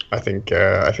Fernandez. I think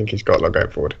he's got a lot going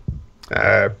forward,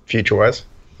 future-wise.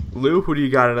 Lou, who do you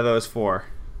got out of those four?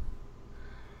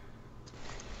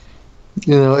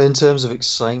 In terms of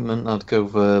excitement, I'd go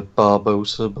for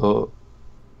Barbosa, but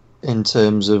in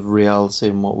terms of reality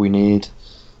and what we need,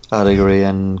 I'd agree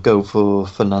and go for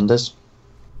Fernandez.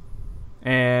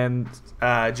 And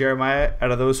Jeremiah,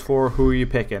 out of those four, who are you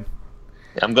picking?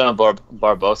 Yeah, I'm going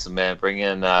Barbosa, man. Bring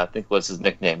in, I think, what's his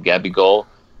nickname? Gabby Goal.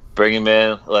 Bring him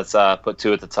in. Let's put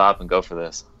two at the top and go for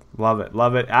this. Love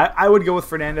it. I would go with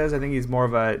Fernandez. I think he's more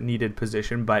of a needed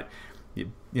position, but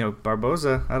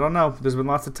Barbosa, I don't know. There's been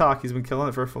lots of talk. He's been killing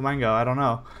it for Flamengo. I don't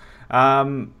know.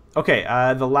 Okay,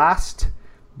 the last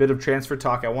bit of transfer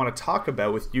talk I want to talk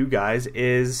about with you guys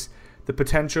is the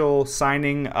potential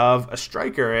signing of a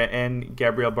striker, and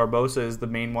Gabriel Barbosa is the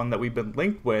main one that we've been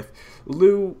linked with.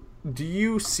 Lou, do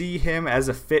you see him as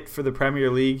a fit for the Premier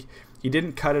League? He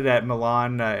didn't cut it at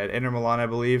Milan, at Inter Milan, I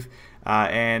believe,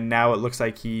 and now it looks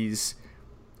like he's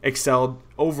excelled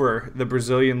over the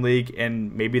Brazilian league,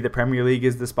 and maybe the Premier League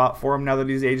is the spot for him now that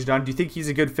he's aged on. Do you think he's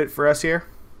a good fit for us here?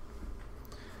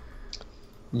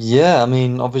 Yeah, I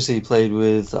mean, obviously he played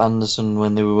with Anderson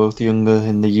when they were both younger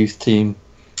in the youth team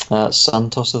at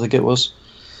Santos, I think it was.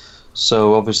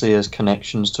 So obviously he has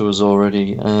connections to us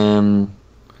already. And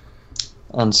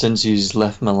since he's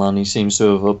left Milan, he seems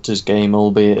to have upped his game,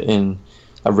 albeit in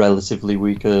a relatively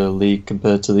weaker league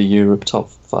compared to the Europe top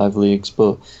 5 leagues.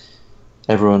 But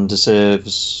everyone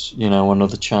deserves,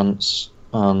 another chance.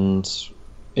 And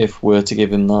if we're to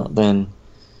give him that, then,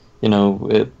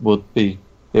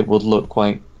 it would look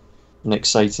quite an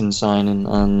exciting signing.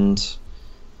 And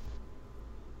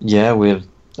yeah,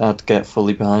 I'd get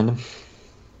fully behind him.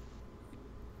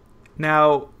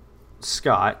 Now,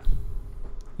 Scott,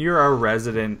 you're our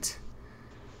resident.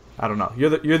 I don't know.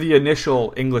 You're the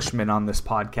initial Englishman on this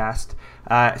podcast,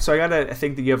 so I gotta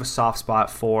think that you have a soft spot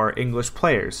for English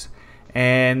players,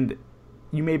 and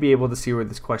you may be able to see where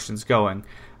this question's going.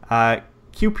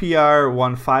 QPR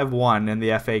won 5-1 in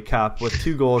the FA Cup with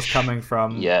 2 goals coming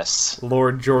from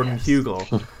Lord Jordan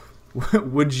Hugill.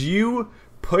 Would you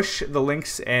push the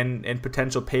links and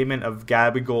potential payment of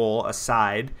Gabigol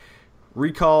aside,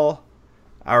 recall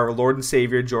our Lord and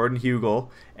Savior Jordan Hugill,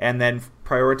 and then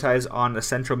prioritize on the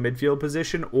central midfield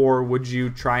position, or would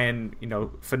you try and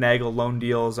finagle loan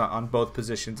deals on both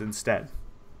positions instead?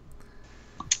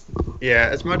 Yeah,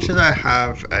 as much as I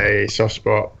have a soft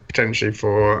spot potentially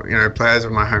for players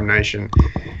of my home nation,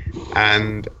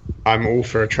 and I'm all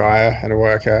for a trier and a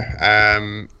worker,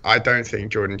 I don't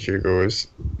think Jordan Hugill is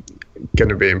going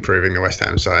to be improving the West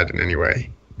Ham side in any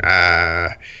way.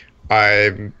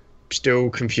 I'm still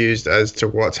confused as to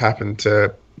what's happened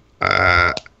to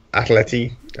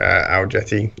Atleti,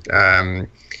 Al-Jeti.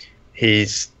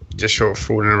 He's just sort of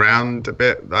fooling around a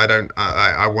bit.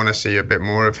 I want to see a bit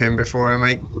more of him before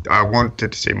I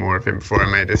wanted to see more of him before I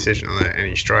made a decision on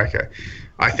any striker.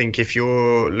 I think if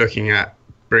you're looking at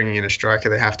bringing in a striker,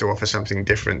 they have to offer something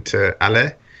different to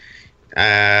Ale.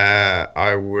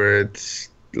 I would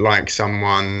like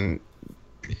someone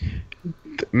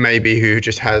maybe who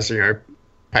just has,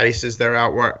 pace as their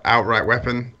outright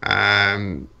weapon.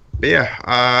 But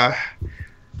yeah,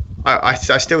 I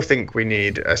still think we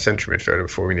need a central midfielder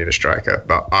before we need a striker,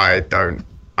 but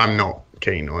I'm not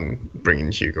keen on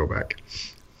bringing Hugo back.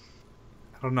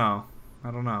 I don't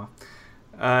know.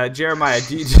 Jeremiah,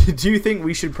 do you think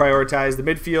we should prioritize the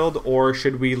midfield, or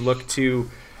should we look to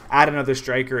add another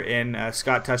striker in?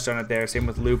 Scott touched on it there, same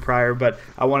with Lou prior, but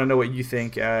I want to know what you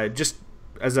think. Just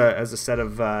as a set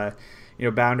of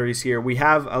boundaries here, we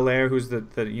have Allaire, who's the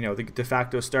de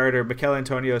facto starter. Mikel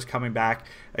Antonio is coming back.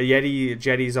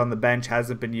 Jetty's on the bench,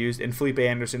 hasn't been used, and Felipe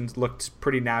Anderson looked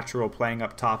pretty natural playing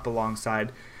up top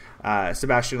alongside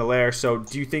Sebastian Allaire. So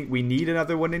do you think we need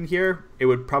another one in here? It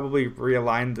would probably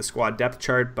realign the squad depth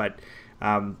chart, but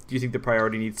do you think the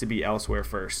priority needs to be elsewhere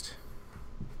first?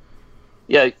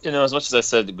 Yeah, as much as I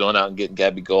said going out and getting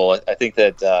Gabigol, I think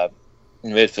that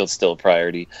midfield's still a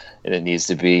priority, and it needs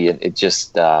to be. It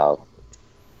just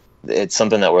it's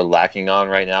something that we're lacking on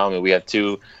right now. I mean, we have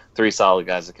 2-3 solid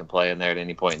guys that can play in there at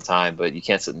any point in time, but you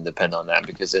can't sit and depend on that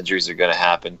because injuries are going to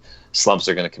happen, slumps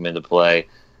are going to come into play.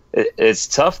 It's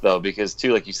tough though because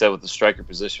too, like you said, with the striker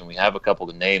position, we have a couple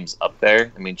of names up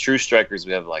there. I mean, true strikers,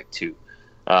 we have like 2.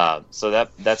 So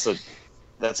that's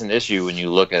an issue when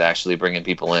you look at actually bringing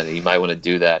people in. You might want to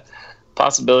do that.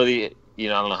 Possibility. I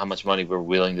don't know how much money we're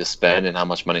willing to spend and how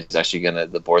much money is actually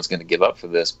the board's going to give up for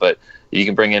this. But you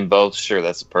can bring in both. Sure,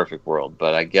 that's a perfect world.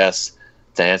 But I guess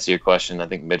to answer your question, I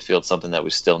think midfield's something that we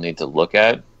still need to look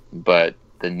at. But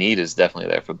the need is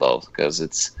definitely there for both because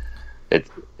it's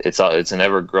an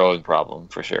ever growing problem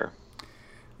for sure.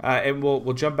 And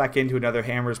we'll jump back into another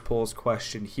Hammers Polls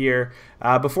question here.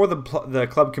 Before the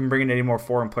club can bring in any more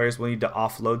foreign players, we'll need to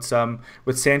offload some.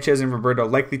 With Sanchez and Roberto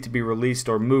likely to be released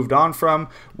or moved on from,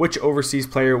 which overseas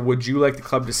player would you like the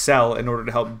club to sell in order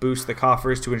to help boost the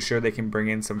coffers to ensure they can bring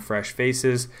in some fresh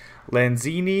faces?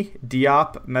 Lanzini,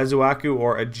 Diop, Masuaku,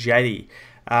 or Ajeti?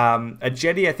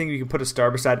 Ajeti, I think we can put a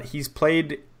star beside. He's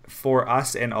played for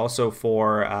us and also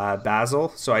for Basel,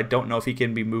 so I don't know if he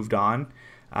can be moved on.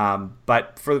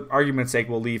 But for argument's sake,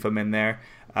 we'll leave him in there.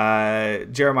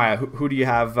 Jeremiah, who do you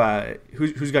have?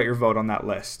 Who's got your vote on that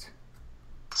list?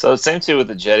 So same too with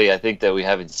the Jetty. I think that we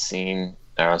haven't seen.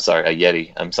 Or I'm sorry, a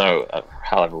Yeti. I'm sorry.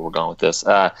 However, we're going with this.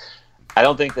 I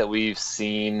don't think that we've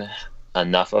seen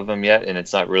enough of him yet, and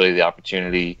it's not really the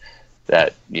opportunity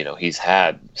that he's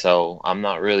had. So I'm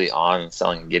not really on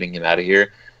selling and getting him out of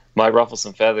here. Might ruffle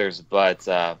some feathers, but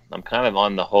I'm kind of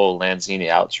on the whole Lanzini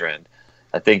out trend.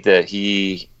 I think that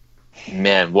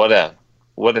what a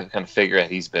kind of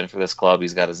figurehead he's been for this club.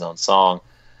 He's got his own song.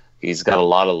 He's got a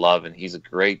lot of love, and he's a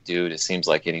great dude, it seems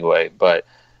like anyway. But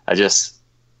I just,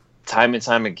 time and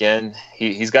time again,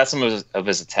 he's got some of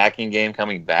his attacking game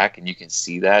coming back, and you can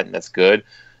see that, and that's good.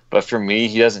 But for me,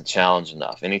 he doesn't challenge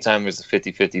enough. Anytime there's a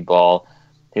 50-50 ball,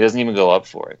 he doesn't even go up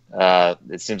for it.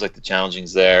 It seems like the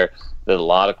challenging's there. That a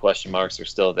lot of question marks are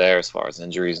still there as far as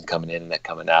injuries and coming in and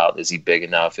coming out. Is he big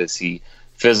enough? Is he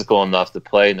physical enough to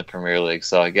play in the Premier League?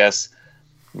 So I guess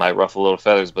might ruffle a little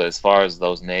feathers, but as far as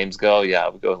those names go, yeah,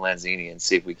 we'll go with Lanzini and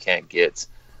see if we can't get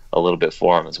a little bit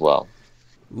for him as well.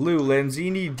 Lou,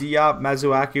 Lanzini, Diop,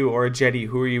 Masuaku, or Jetty,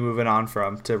 who are you moving on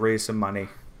from to raise some money?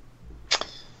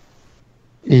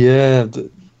 Yeah,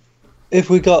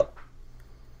 if we got...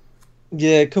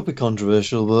 Yeah, it could be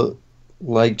controversial, but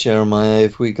like Jeremiah,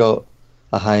 if we got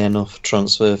a high enough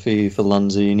transfer fee for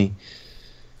Lanzini...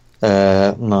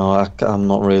 no, I'm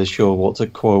not really sure what to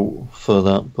quote for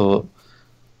that, but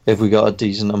if we got a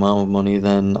decent amount of money,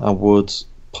 then I would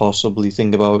possibly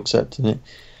think about accepting it,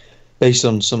 based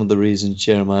on some of the reasons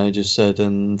Jeremiah just said.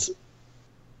 And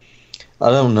I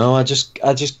don't know, I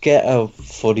just get a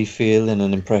funny feeling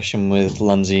and impression with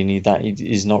Lanzini that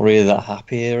he's not really that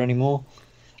happy here anymore.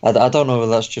 I don't know if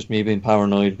that's just me being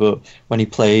paranoid, but when he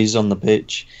plays on the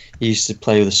pitch, he used to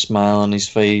play with a smile on his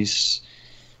face.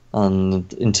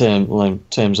 And in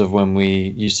terms of when we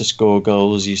used to score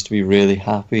goals, he used to be really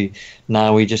happy.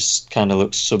 Now he just kind of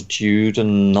looks subdued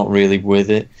and not really with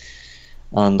it.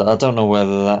 And I don't know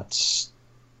whether that's,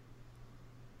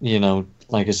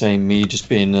 like I say, me just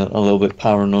being a little bit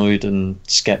paranoid and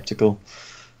sceptical.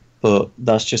 But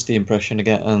that's just the impression I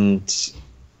get. And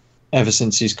ever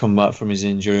since he's come back from his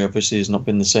injury, obviously he's not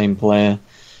been the same player.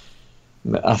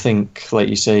 I think, like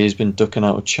you say, he's been ducking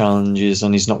out of challenges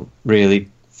and he's not really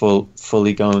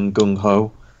fully going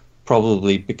gung-ho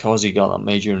probably because he got that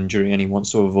major injury and he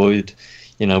wants to avoid,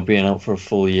 being out for a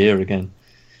full year again.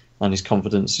 And his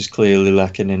confidence is clearly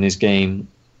lacking in his game.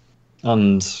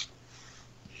 And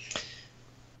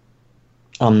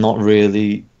I'm not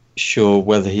really sure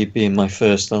whether he'd be in my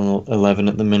first 11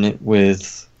 at the minute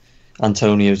with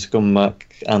Antonio to come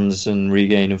back, Anderson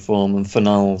regaining form, and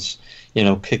Fornals,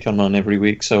 kicking on every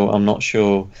week. So I'm not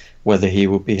sure whether he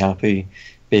would be happy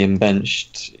being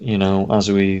benched,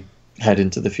 as we head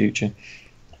into the future.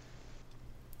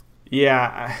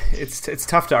 Yeah, it's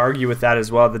tough to argue with that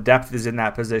as well. The depth is in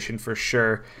that position for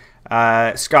sure.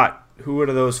 Scott, who out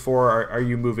of those four are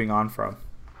you moving on from?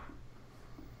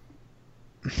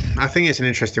 I think it's an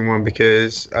interesting one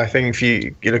because I think if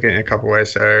you look at it in a couple of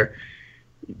ways. So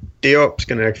Diop's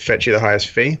going to fetch you the highest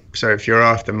fee. So if you're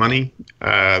after money,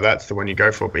 that's the one you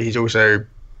go for. But he's also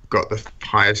got the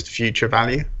highest future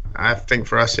value. I think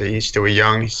for us, he's still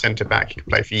young. He's centre back. He can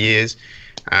play for years.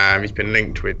 He's been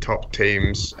linked with top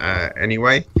teams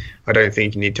anyway. I don't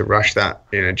think you need to rush that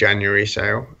in a January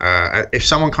sale. If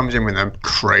someone comes in with a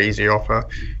crazy offer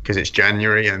because it's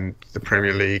January and the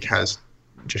Premier League has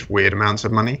just weird amounts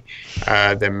of money,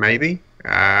 then maybe.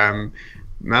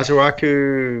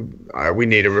 Masuaku, we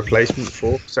need a replacement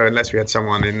for. So unless we had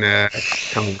someone in there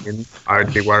coming in, I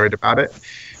would be worried about it.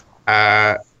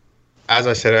 As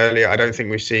I said earlier, I don't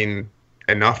think we've seen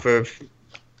enough of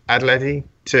Atleti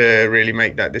to really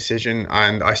make that decision,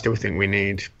 and I still think we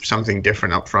need something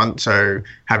different up front. So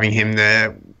having him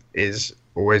there is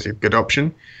always a good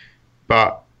option.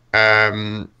 But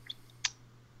I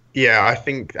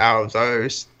think out of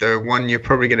those, the one you're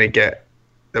probably going to get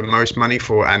the most money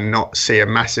for and not see a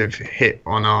massive hit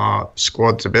on our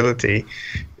squad's ability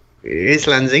is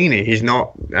Lanzini. He's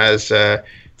not, as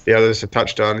the others have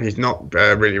touched on, he's not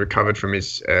really recovered from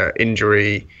his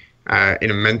injury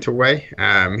in a mental way.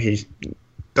 He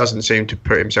doesn't seem to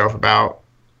put himself about.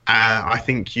 I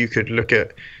think you could look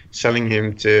at selling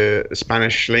him to the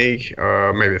Spanish league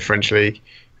or maybe the French league,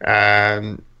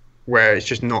 where it's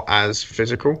just not as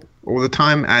physical all the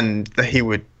time, and that he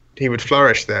would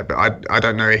flourish there. But I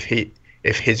don't know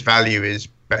if his value is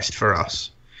best for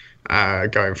us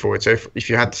going forward. So if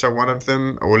you had to sell one of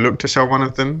them or look to sell one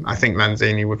of them, I think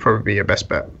Lanzini would probably be your best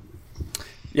bet.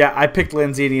 Yeah, I picked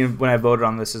Lanzini when I voted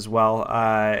on this as well.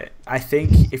 I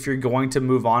think if you're going to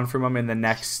move on from him in the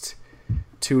next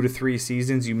 2 to 3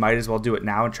 seasons, you might as well do it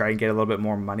now and try and get a little bit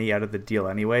more money out of the deal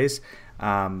anyways.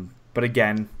 But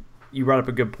again, you brought up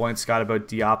a good point, Scott, about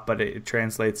Diop, but it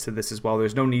translates to this as well.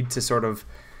 There's no need to sort of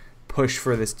push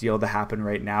for this deal to happen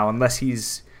right now unless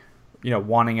he's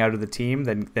wanting out of the team.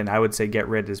 Then I would say get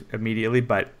rid immediately.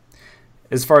 But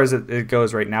as far as it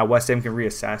goes right now, West Ham can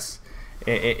reassess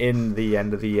in the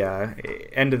end of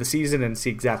the season and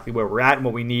see exactly where we're at and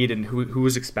what we need and who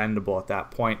is expendable at that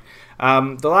point.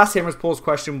 The last Hammers Polls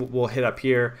question we'll hit up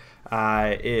here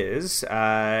is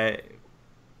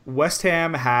West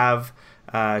Ham have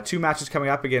 2 matches coming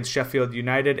up against Sheffield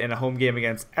United and a home game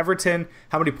against Everton.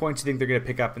 How many points do you think they're going to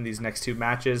pick up in these next 2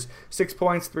 matches? 6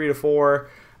 points, 3 to 4,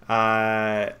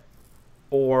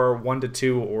 or 1 to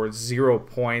 2, or 0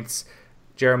 points?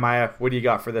 Jeremiah, what do you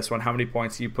got for this one? How many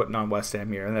points are you putting on West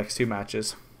Ham here in the next 2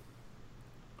 matches?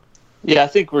 Yeah, I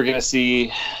think we're going to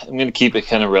see. I'm going to keep it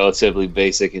kind of relatively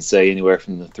basic and say anywhere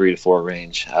from the 3 to 4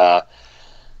 range.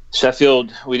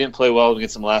 Sheffield, we didn't play well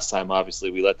against them last time. Obviously,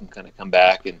 we let them kind of come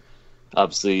back, and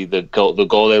obviously the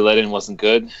goal they let in wasn't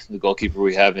good. The goalkeeper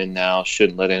we have in now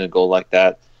shouldn't let in a goal like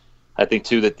that. I think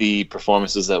too that the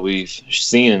performances that we've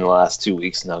seen in the last 2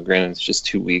 weeks, now granted it's just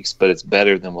 2 weeks, but it's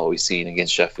better than what we've seen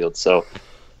against Sheffield. So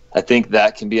I think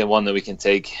that can be a one that we can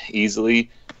take easily.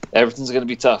 Everton's going to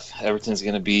be tough. I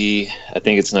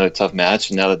think it's another tough match.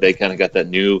 And now that they kind of got that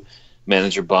new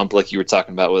manager bump, like you were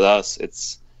talking about with us,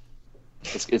 it's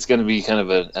going to be kind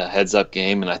of a heads-up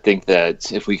game. And I think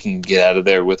that if we can get out of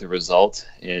there with a result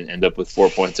and end up with 4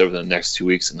 points over the next 2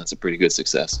 weeks, and that's a pretty good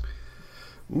success.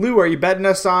 Lou, are you betting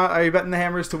the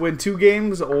Hammers to win 2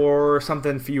 games or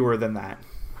something fewer than that?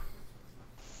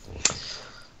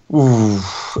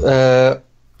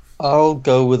 I'll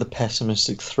go with a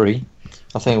pessimistic 3.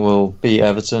 I think we'll beat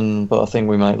Everton, but I think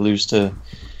we might lose to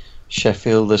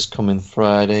Sheffield this coming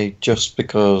Friday, just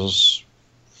because,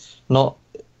 not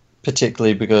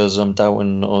particularly because I'm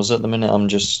doubting us at the minute. I'm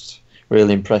just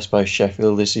really impressed by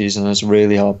Sheffield this season. It's a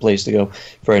really hard place to go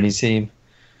for any team.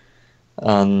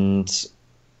 And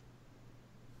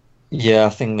yeah, I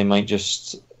think they might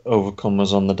just overcome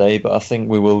us on the day, but I think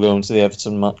we will go into the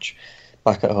Everton match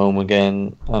back at home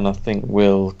again, and I think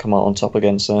we'll come out on top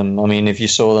against them. I mean, if you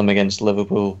saw them against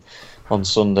Liverpool on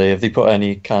Sunday, if they put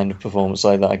any kind of performance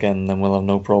like that again, then we'll have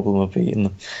no problem of beating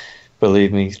them.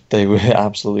 believe me, they were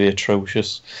absolutely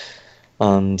atrocious.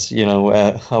 And, you know,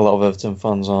 a lot of Everton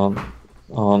fans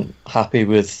aren't happy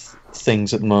with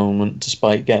things at the moment,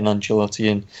 despite getting Ancelotti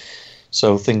in.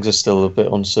 So things are still a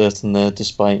bit uncertain there,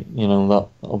 despite, you know,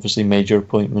 that obviously major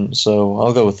appointment. So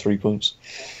I'll go with 3 points.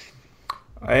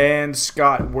 And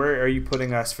Scott, where are you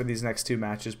putting us for these next two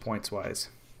matches, points-wise?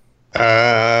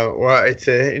 Well, it's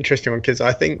an interesting one because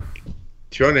I think,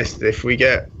 to be honest, if we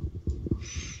get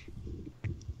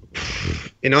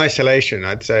in isolation,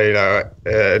 I'd say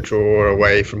a draw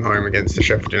away from home against the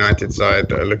Sheffield United side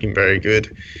that are looking very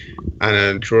good, and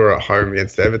a draw at home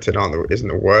against Everton isn't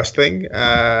the worst thing.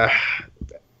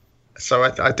 So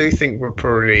I do think we're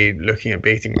probably looking at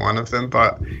beating one of them,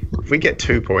 but if we get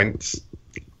 2 points,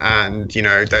 and you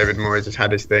know David Moyes has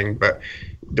had his thing, but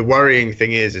the worrying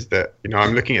thing is that you know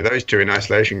I'm looking at those two in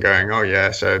isolation, going, oh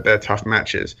yeah, so they're tough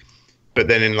matches. But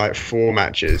then in like 4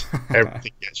 matches,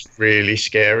 everything gets really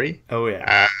scary. Oh,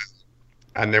 yeah.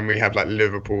 And then we have like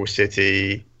Liverpool,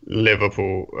 City,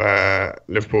 Liverpool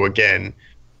again,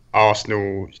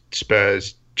 Arsenal,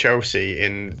 Spurs, Chelsea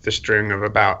in the string of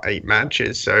about 8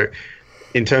 matches. So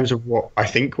in terms of what I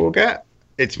think we'll get,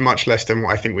 it's much less than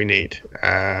what I think we need,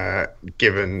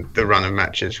 given the run of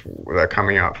matches that are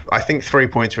coming up. I think 3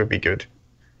 points would be good.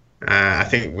 I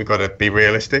think we've got to be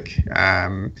realistic.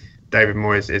 David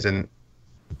Moyes isn't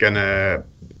going to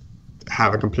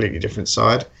have a completely different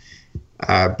side,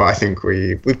 but I think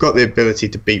we've got the ability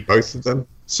to beat both of them.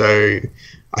 So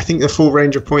I think the full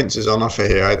range of points is on offer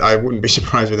here. I wouldn't be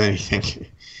surprised with anything.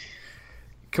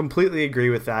 Completely agree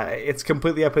with that. It's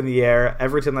completely up in the air.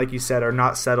 Everton, like you said, are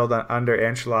not settled under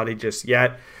Ancelotti just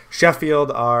yet.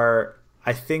 Sheffield are,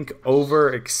 I think,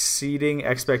 exceeding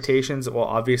expectations. Well,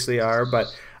 obviously are, but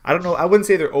I don't know. I wouldn't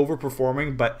say they're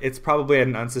overperforming, but it's probably at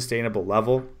an unsustainable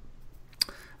level.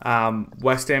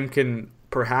 West Ham can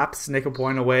perhaps nick a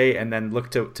point away and then look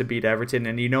to beat Everton.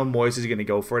 And you know Moyes is going to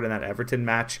go for it in that Everton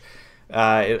match.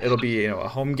 It'll be a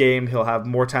home game. He'll have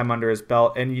more time under his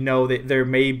belt. And you know that there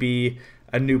may be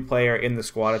a new player in the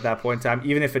squad at that point in time,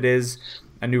 even if it is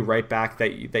a new right back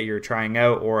that you're trying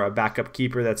out or a backup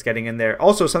keeper that's getting in there.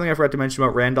 Also, something I forgot to mention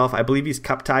about Randolph, I believe he's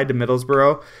cup tied to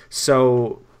Middlesbrough.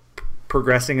 So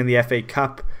progressing in the FA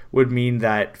Cup would mean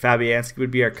that Fabianski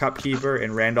would be our cup keeper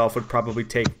and Randolph would probably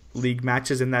take league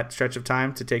matches in that stretch of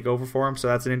time to take over for him. So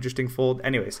that's an interesting fold.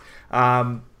 Anyways,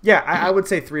 I would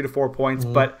say 3 to 4 points.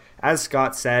 But as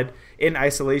Scott said, in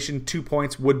isolation, 2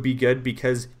 points would be good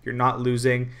because you're not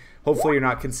losing. Hopefully you're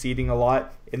not conceding a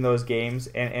lot in those games.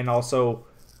 And also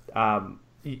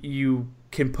you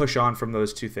can push on from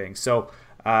those two things. So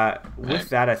with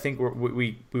that, I think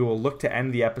we will look to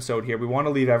end the episode here. We want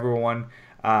to leave everyone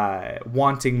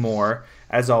wanting more,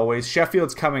 as always.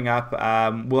 Sheffield's coming up.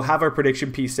 We'll have our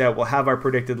prediction piece out. We'll have our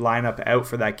predicted lineup out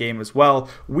for that game as well.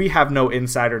 We have no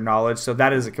insider knowledge, so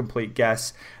that is a complete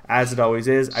guess, as it always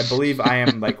is. I believe I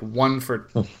am like 1 for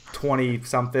 20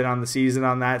 something on the season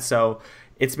on that, so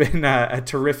it's been a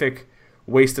terrific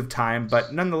waste of time,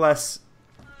 but nonetheless,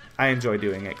 I enjoy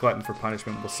doing it. Glutton for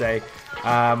punishment, we'll say.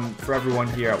 For everyone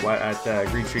here at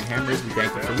Green Street Hammers, we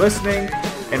thank you for listening.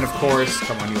 And of course,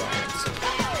 come on, you Lions.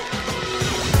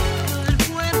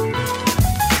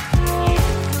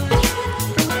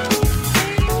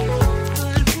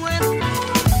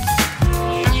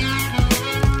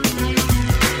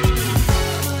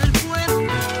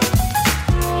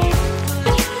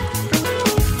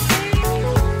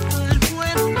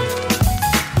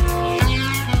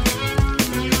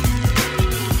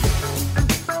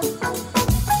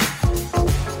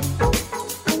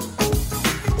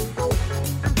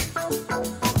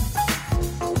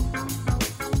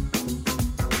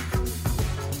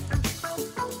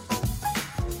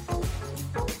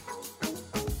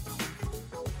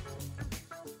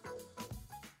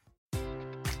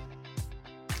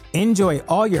 Enjoy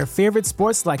all your favorite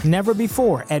sports like never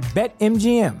before at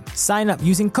BetMGM. Sign up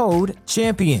using code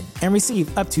CHAMPION and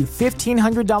receive up to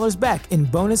 $1,500 back in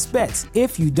bonus bets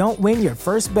if you don't win your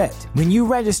first bet. When you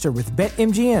register with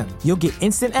BetMGM, you'll get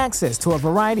instant access to a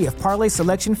variety of parlay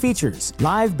selection features,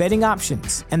 live betting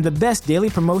options, and the best daily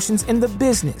promotions in the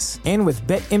business. And with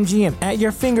BetMGM at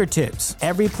your fingertips,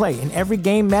 every play and every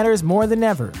game matters more than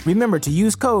ever. Remember to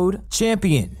use code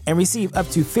CHAMPION and receive up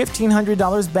to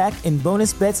 $1,500 back in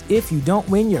bonus bets if you don't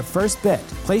win your first bet.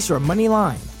 Place your money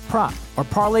line, prop, or or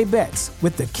parlay bets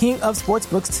with the king of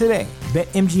sportsbooks today.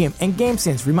 BetMGM and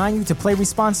GameSense remind you to play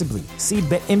responsibly. See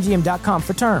BetMGM.com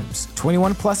for terms.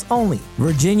 21 plus only.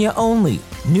 Virginia only.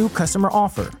 New customer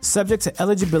offer. Subject to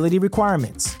eligibility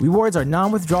requirements. Rewards are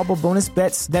non-withdrawable bonus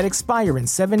bets that expire in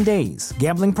 7 days.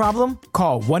 Gambling problem?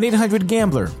 Call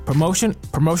 1-800-GAMBLER.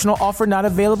 Promotional offer not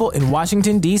available in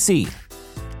Washington, D.C.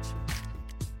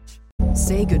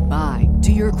 Say goodbye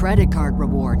to your credit card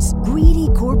rewards. Greedy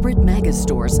corporate mega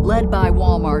stores, led by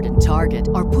Walmart and Target,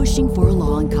 are pushing for a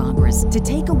law in Congress to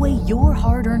take away your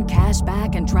hard-earned cash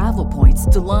back and travel points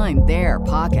to line their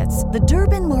pockets. The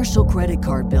Durbin-Marshall credit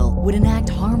card bill would enact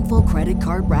harmful credit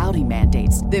card routing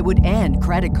mandates that would end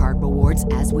credit card rewards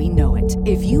as we know it.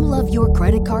 If you love your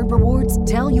credit card rewards,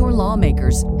 tell your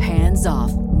lawmakers, hands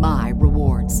off my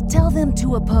rewards. Tell them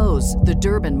to oppose the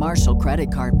Durbin-Marshall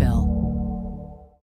credit card bill.